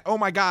him that, oh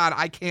my God,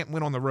 I can't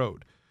win on the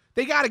road.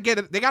 They got to get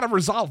it. They got to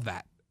resolve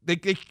that.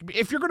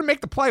 If you're going to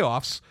make the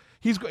playoffs,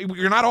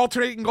 you're not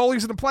alternating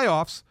goalies in the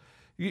playoffs.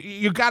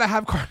 You got to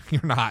have.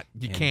 You're not.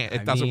 You can't.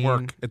 It doesn't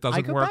work. It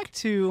doesn't work.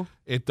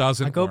 It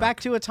doesn't. I go back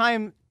to a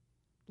time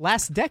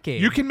last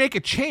decade. You can make a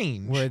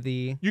change. Where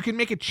you can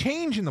make a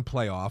change in the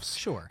playoffs.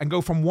 Sure. And go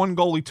from one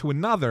goalie to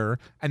another,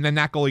 and then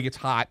that goalie gets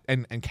hot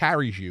and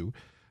carries you.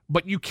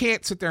 But you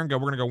can't sit there and go,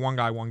 we're going to go one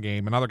guy, one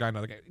game, another guy,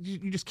 another game.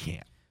 You just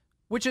can't.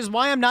 Which is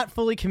why I'm not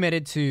fully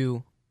committed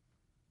to.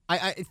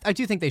 I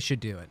do think they should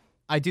do it.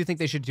 I do think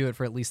they should do it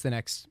for at least the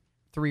next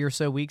 3 or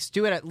so weeks.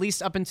 Do it at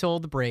least up until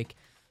the break,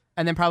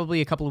 and then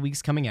probably a couple of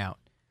weeks coming out.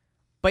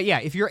 But yeah,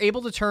 if you're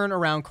able to turn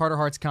around Carter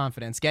Hart's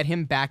confidence, get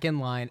him back in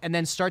line, and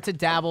then start to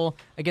dabble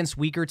against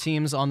weaker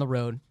teams on the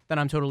road, then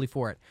I'm totally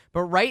for it.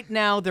 But right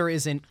now, there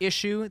is an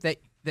issue that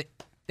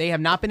they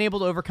have not been able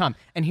to overcome.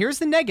 And here's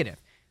the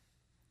negative.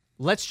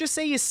 Let's just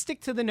say you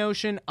stick to the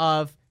notion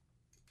of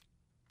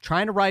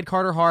trying to ride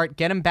Carter Hart,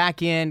 get him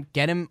back in,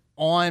 get him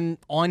on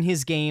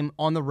his game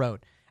on the road.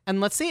 And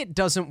let's say it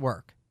doesn't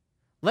work.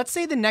 Let's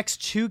say the next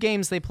 2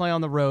 games they play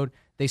on the road,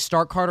 they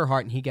start Carter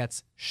Hart and he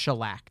gets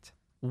shellacked.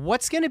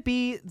 What's going to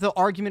be the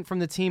argument from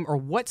the team, or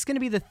what's going to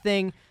be the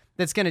thing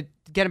that's going to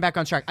get him back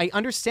on track? I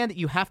understand that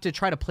you have to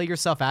try to play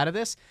yourself out of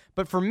this,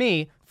 but for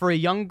me, for a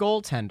young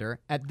goaltender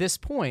at this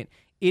point,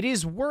 it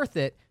is worth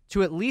it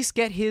to at least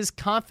get his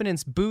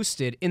confidence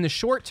boosted in the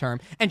short term.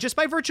 And just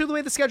by virtue of the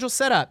way the schedule's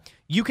set up,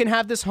 you can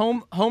have this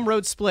home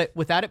road split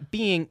without it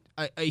being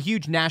a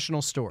huge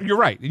national story. You're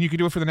right, and you can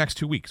do it for the next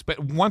 2 weeks. But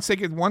once they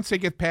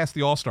get past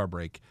the All-Star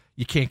break,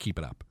 you can't keep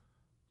it up.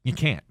 You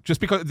can't.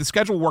 Just because the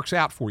schedule works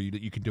out for you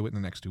that you can do it in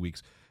the next 2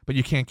 weeks. But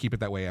you can't keep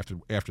it that way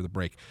after the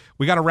break.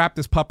 We got to wrap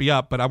this puppy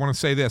up, but I want to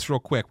say this real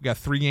quick. We got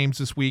 3 games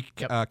this week,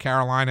 Yep.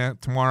 Carolina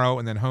tomorrow,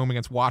 and then home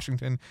against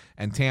Washington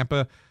and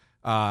Tampa.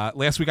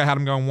 Last week I had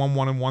them going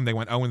 1-1-1. They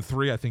went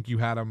 0-3. I think you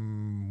had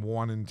them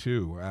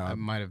 1-2. I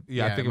might have.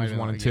 Yeah, I think it was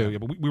 1-2. Yeah,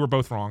 but we were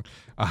both wrong.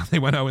 They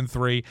went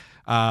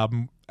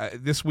 0-3.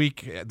 This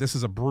week, this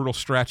is a brutal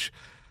stretch.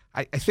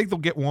 I think they'll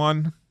get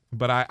 1,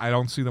 but I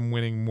don't see them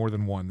winning more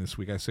than 1 this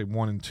week. I say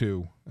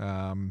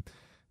 1-2.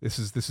 This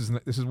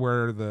is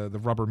where the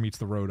rubber meets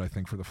the road, I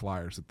think, for the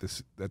Flyers at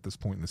this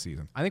point in the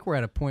season. I think we're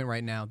at a point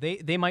right now.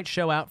 They might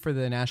show out for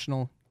the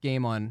national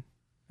game on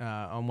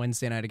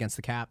Wednesday night against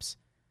the Caps.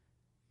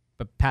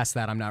 But past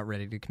that, I'm not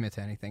ready to commit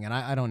to anything. And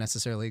I don't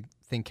necessarily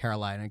think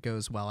Carolina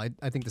goes well.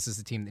 I think this is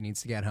a team that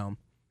needs to get home.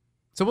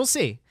 So we'll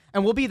see.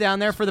 And we'll be down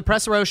there for the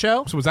Press Row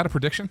show. So was that a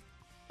prediction?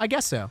 I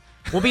guess so.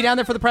 We'll be down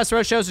there for the Press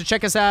Row show, so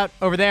check us out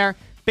over there.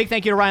 Big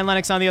thank you to Ryan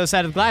Lennox on the other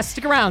side of the glass.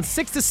 Stick around,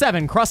 6 to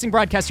 7, Crossing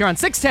broadcast here on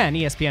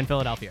 610 ESPN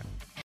Philadelphia.